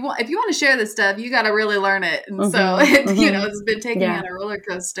 if you want to share this stuff, you got to really learn it. And so it's been taking me on a roller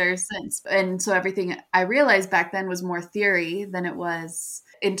coaster since. And so everything I realized back then was more theory than it was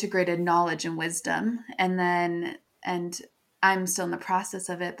integrated knowledge and wisdom. And I'm still in the process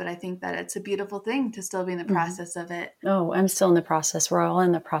of it, but I think that it's a beautiful thing to still be in the process of it. Oh, I'm still in the process. We're all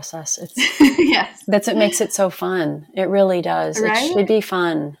in the process. It's yes. That's what makes it so fun. It really does. Right? It should be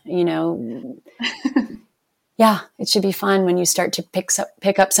fun, Yeah, it should be fun when you start to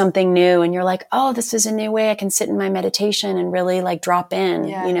pick up something new and you're like, oh, this is a new way I can sit in my meditation and really like drop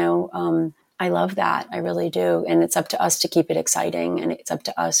in, I love that. I really do. And it's up to us to keep it exciting. And it's up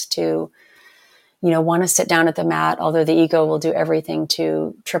to us to want to sit down at the mat, although the ego will do everything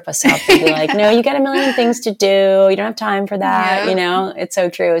to trip us up and be like, no, you got a million things to do. You don't have time for that. Yep. It's so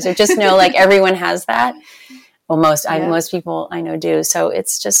true. So just know like everyone has that. Well, most people I know do. So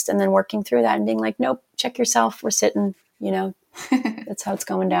it's just, and then working through that and being like, nope, check yourself. We're sitting, that's how it's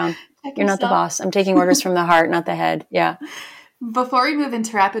going down. You're not the boss. I'm taking orders from the heart, not the head. Yeah. Before we move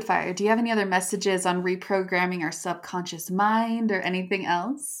into rapid fire, do you have any other messages on reprogramming our subconscious mind or anything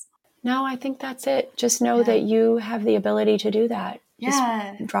else? No, I think that's it. Just know that you have the ability to do that. Just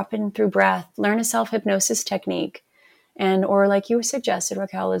drop in through breath. Learn a self-hypnosis technique. Or like you suggested,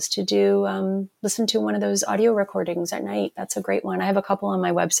 Raquel, is to do, listen to one of those audio recordings at night. That's a great one. I have a couple on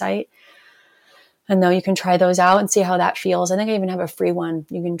my website. And though you can try those out and see how that feels. I think I even have a free one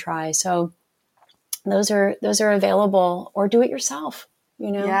you can try. So those are available, or do it yourself.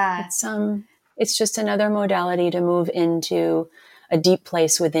 It's just another modality to move into a deep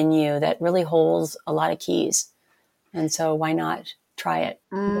place within you that really holds a lot of keys. And so why not try it?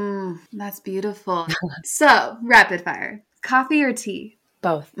 That's beautiful. So rapid fire, coffee or tea?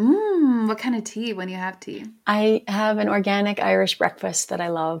 Both. What kind of tea when you have tea? I have an organic Irish breakfast that I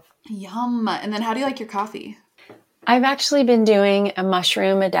love. Yum. And then how do you like your coffee? I've actually been doing a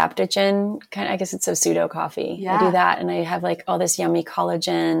mushroom adaptogen, I guess it's a pseudo coffee. Yeah. I do that and I have like all this yummy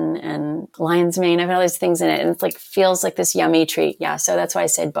collagen and lion's mane. I have all these things in it and it's like feels like this yummy treat. Yeah, so that's why I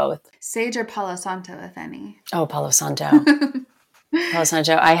said both. Sage or Palo Santo, if any? Oh, Palo Santo. Palo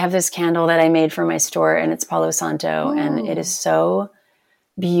Santo. I have this candle that I made for my store and it's Palo Santo. Ooh. And it is so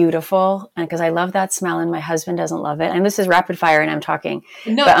beautiful, and because I love that smell and my husband doesn't love it, and this is rapid fire and I'm talking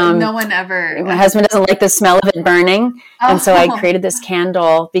no one ever, my husband doesn't like the smell of it burning. And so I created this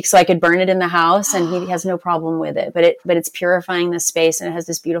candle so I could burn it in the house and he has no problem with it, but it's purifying the space and it has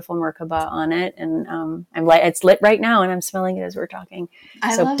this beautiful Merkaba on it, and it's lit right now and I'm smelling it as we're talking.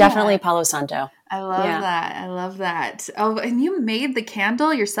 So definitely that. Palo Santo. I love that. Oh, and you made the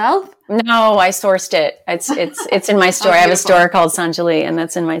candle yourself? No, I sourced it. It's in my store. I have a store called Sanjali, and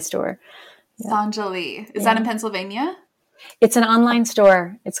that's in my store. Yeah. Sanjali. Is that in Pennsylvania? It's an online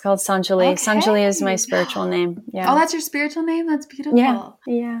store. It's called Sanjali. Okay. Sanjali is my spiritual name. Yeah. Oh, that's your spiritual name? That's beautiful.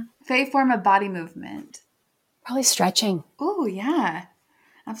 Yeah. Favorite form of body movement? Probably stretching. Oh, yeah.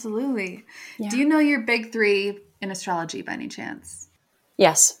 Absolutely. Yeah. Do you know your big three in astrology by any chance?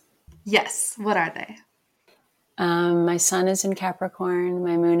 Yes. Yes. What are they? My sun is in Capricorn,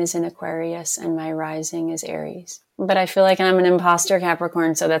 my moon is in Aquarius, and my rising is Aries. But I feel like I'm an imposter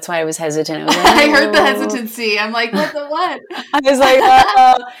Capricorn, so that's why I was hesitant. I was like, I heard the hesitancy. I'm like, what the what? I was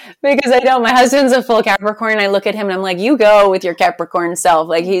like, because I don't. My husband's a full Capricorn. I look at him and I'm like, you go with your Capricorn self.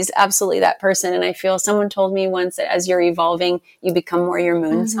 Like he's absolutely that person. And I feel someone told me once that as you're evolving, you become more your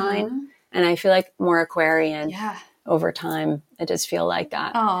moon sign. And I feel like more Aquarian. Yeah. Over time, I just feel like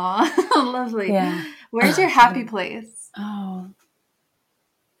that. Oh, lovely. Yeah. Where's your happy place? Oh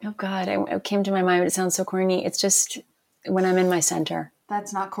God, it came to my mind, but it sounds so corny. It's just when I'm in my center.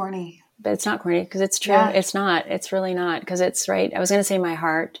 That's not corny. But it's not corny because it's true. Yeah. It's not. It's really not, because it's right. I was going to say my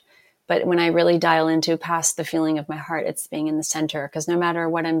heart, but when I really dial into past the feeling of my heart, it's being in the center. Because no matter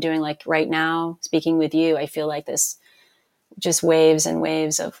what I'm doing, like right now, speaking with you, I feel like this just waves and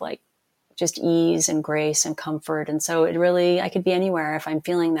waves of like just ease and grace and comfort. And so it really, I could be anywhere if I'm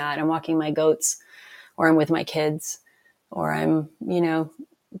feeling that. I'm walking my goats, or I'm with my kids, or I'm,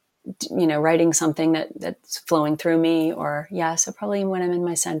 writing something that's flowing through me, or so probably when I'm in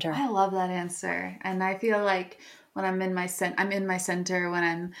my center. I love that answer. And I feel like when I'm in my center when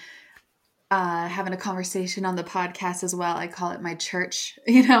I'm having a conversation on the podcast as well. I call it my church.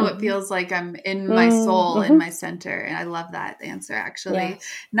 It feels like I'm in my soul, in my center. And I love that answer, actually. Yes.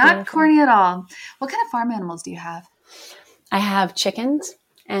 Not beautiful. Corny at all. What kind of farm animals do you have? I have chickens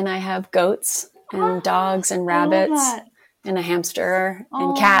and I have goats and dogs and rabbits and a hamster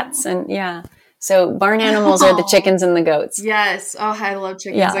and cats. And So barn animals are the chickens and the goats. Yes. Oh, I love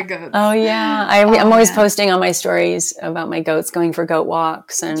chickens and goats. Oh, yeah. I'm always posting on my stories about my goats going for goat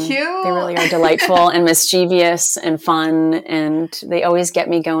walks. And Cute. They really are delightful and mischievous and fun. And they always get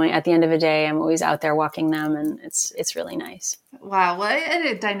me going. At the end of the day, I'm always out there walking them. And it's really nice. Wow. What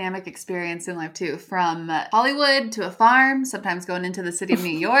a dynamic experience in life, too. From Hollywood to a farm, sometimes going into the city of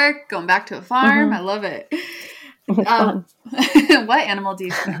New York, going back to a farm. I love it. What animal do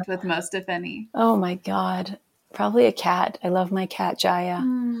you connect with most, if any? Oh my God. Probably a cat. I love my cat, Jaya,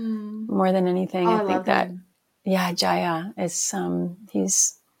 more than anything. I think that, yeah, Jaya is,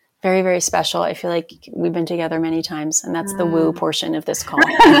 he's very, very special. I feel like we've been together many times, and that's the woo portion of this call.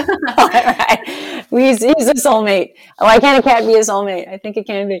 All right. He's a soulmate. Why can't a cat be a soulmate? I think it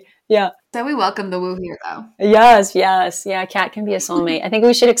can be. Yeah. So we welcome the woo here, though. Yes. Yeah, a cat can be a soulmate. I think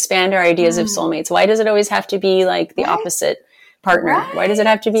we should expand our ideas of soulmates. Why does it always have to be like the opposite partner? Right. Why does it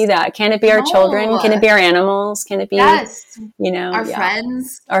have to be that? Can it be our children? Can it be our animals? Can it be, our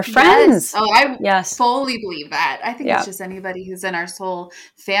friends? Our friends. Yes. Oh, I fully believe that. I think it's just anybody who's in our soul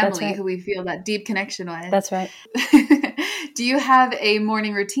family who we feel that deep connection with. That's right. Do you have a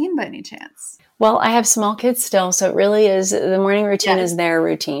morning routine by any chance? Well, I have small kids still, so it really is, the morning routine is their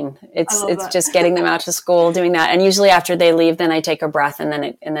routine. It's just getting them out to school, doing that. And usually after they leave, then I take a breath and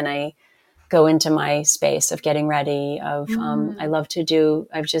then I go into my space of getting ready I love to do,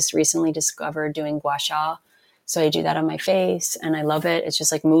 I've just recently discovered doing gua sha. So I do that on my face and I love it. It's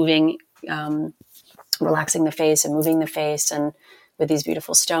just like moving, relaxing the face and moving the face and with these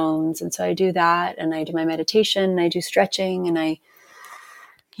beautiful stones. And so I do that and I do my meditation and I do stretching and I,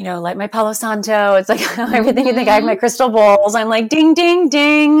 light my Palo Santo. It's like everything you think. I have my crystal bowls. I'm like, ding, ding,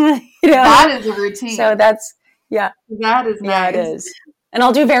 ding. That is a routine. So that's, that is nice. Yeah, it is. And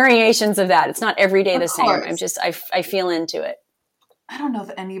I'll do variations of that. It's not every day the same. I'm just, I feel into it. I don't know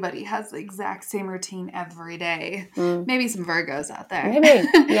if anybody has the exact same routine every day. Maybe some Virgos out there. Maybe.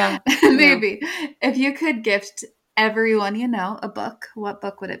 Yeah. Maybe. Yeah. If you could gift everyone a book, what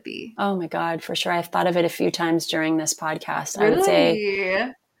book would it be? Oh my God, for sure. I've thought of it a few times during this podcast. Really? I would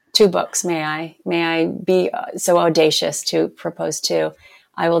say 2 books. May I be so audacious to propose 2?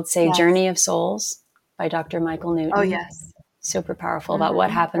 I would say Journey of Souls by Dr. Michael Newton. Oh, yes. Super powerful about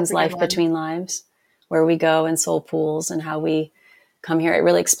what happens life between lives, where we go in soul pools and how we come here. It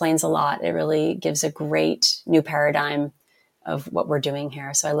really explains a lot. It really gives a great new paradigm of what we're doing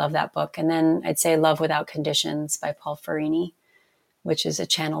here. So I love that book. And then I'd say Love Without Conditions by Paul Ferrini, which is a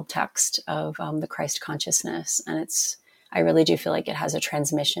channeled text of the Christ consciousness. And I really do feel like it has a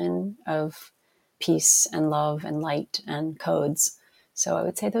transmission of peace and love and light and codes. So I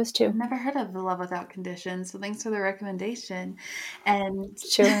would say those 2. I've never heard of Love Without Conditions, so thanks for the recommendation. And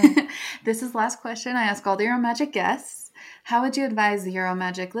sure. This is the last question I ask all the Your Own Magic guests. How would you advise the Your Own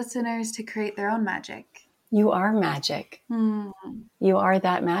Magic listeners to create their own magic? You are magic. You are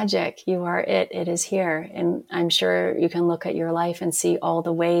that magic. You are it. It is here. And I'm sure you can look at your life and see all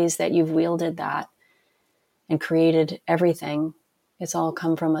the ways that you've wielded that and created everything. It's all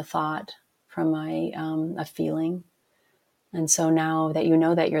come from a thought, from a feeling. And so now that you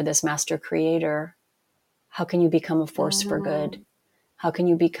know that you're this master creator, how can you become a force for good? How can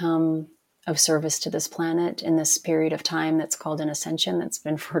you become of service to this planet in this period of time that's called an ascension that's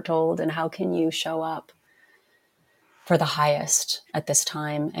been foretold? And how can you show up for the highest at this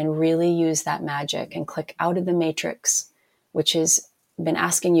time and really use that magic and click out of the matrix, which has been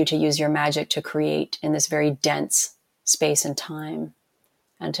asking you to use your magic to create in this very dense space and time,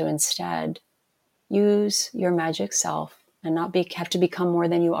 and to instead use your magic self and not have to become more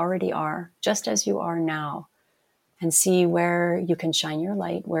than you already are, just as you are now, and see where you can shine your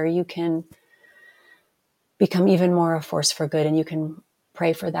light, where you can become even more a force for good. And you can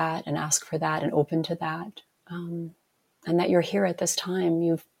pray for that and ask for that and open to that. And that you're here at this time.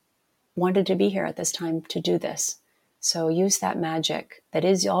 You've wanted to be here at this time to do this. So use that magic that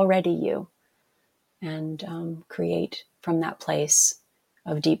is already you and create from that place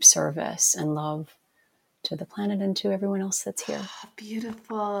of deep service and love to the planet and to everyone else that's here. Oh,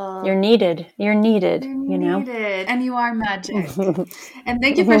 beautiful. You're needed. You're needed. And you are magic. And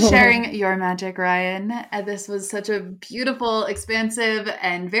thank you for sharing your magic, Ryan. This was such a beautiful, expansive,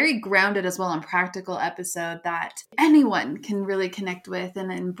 and very grounded as well and practical episode that anyone can really connect with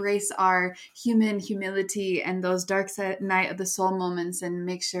and embrace our human humility and those dark night of the soul moments and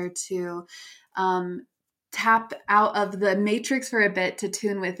make sure to tap out of the matrix for a bit to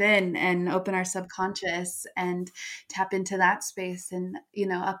tune within and open our subconscious and tap into that space and,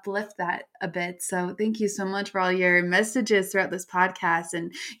 uplift that a bit. So thank you so much for all your messages throughout this podcast.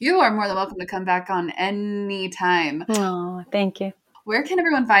 And you are more than welcome to come back on any time. Oh, thank you. Where can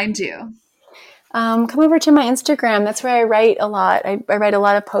everyone find you? Come over to my Instagram. That's where I write a lot. I write a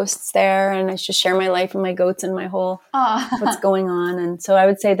lot of posts there, and I just share my life and my goats and my whole what's going on. And so I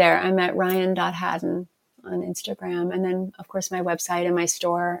would say there, I'm at ryan.hadden on Instagram. And then, of course, my website and my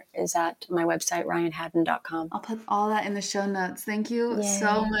store is at my website, ryanhadden.com. I'll put all that in the show notes. Thank you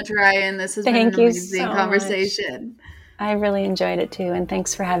so much, Ryan. This has been an you amazing conversation. Much. I really enjoyed it too. And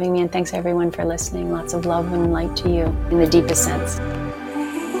thanks for having me. And thanks everyone for listening. Lots of love and light to you in the deepest sense.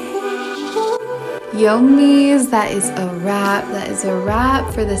 Yomis, that is a wrap. That is a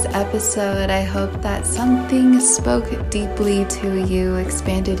wrap for this episode. I hope that something spoke deeply to you,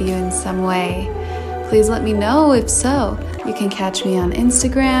 expanded you in some way. Please let me know if so. You can catch me on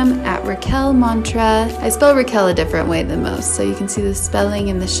Instagram at Raquel Mantra. I spell Raquel a different way than most, so you can see the spelling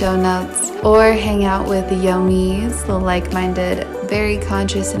in the show notes. Or hang out with the Yomis, the like-minded, very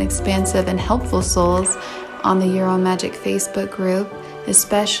conscious and expansive and helpful souls on the Your Own Magic Facebook group.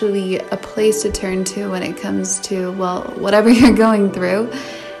 Especially a place to turn to when it comes to, well, whatever you're going through.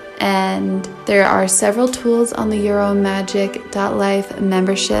 And there are several tools on the yourownmagic.life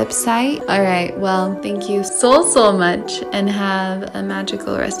membership site. All right, well, thank you so much and have a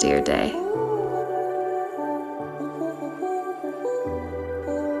magical rest of your day.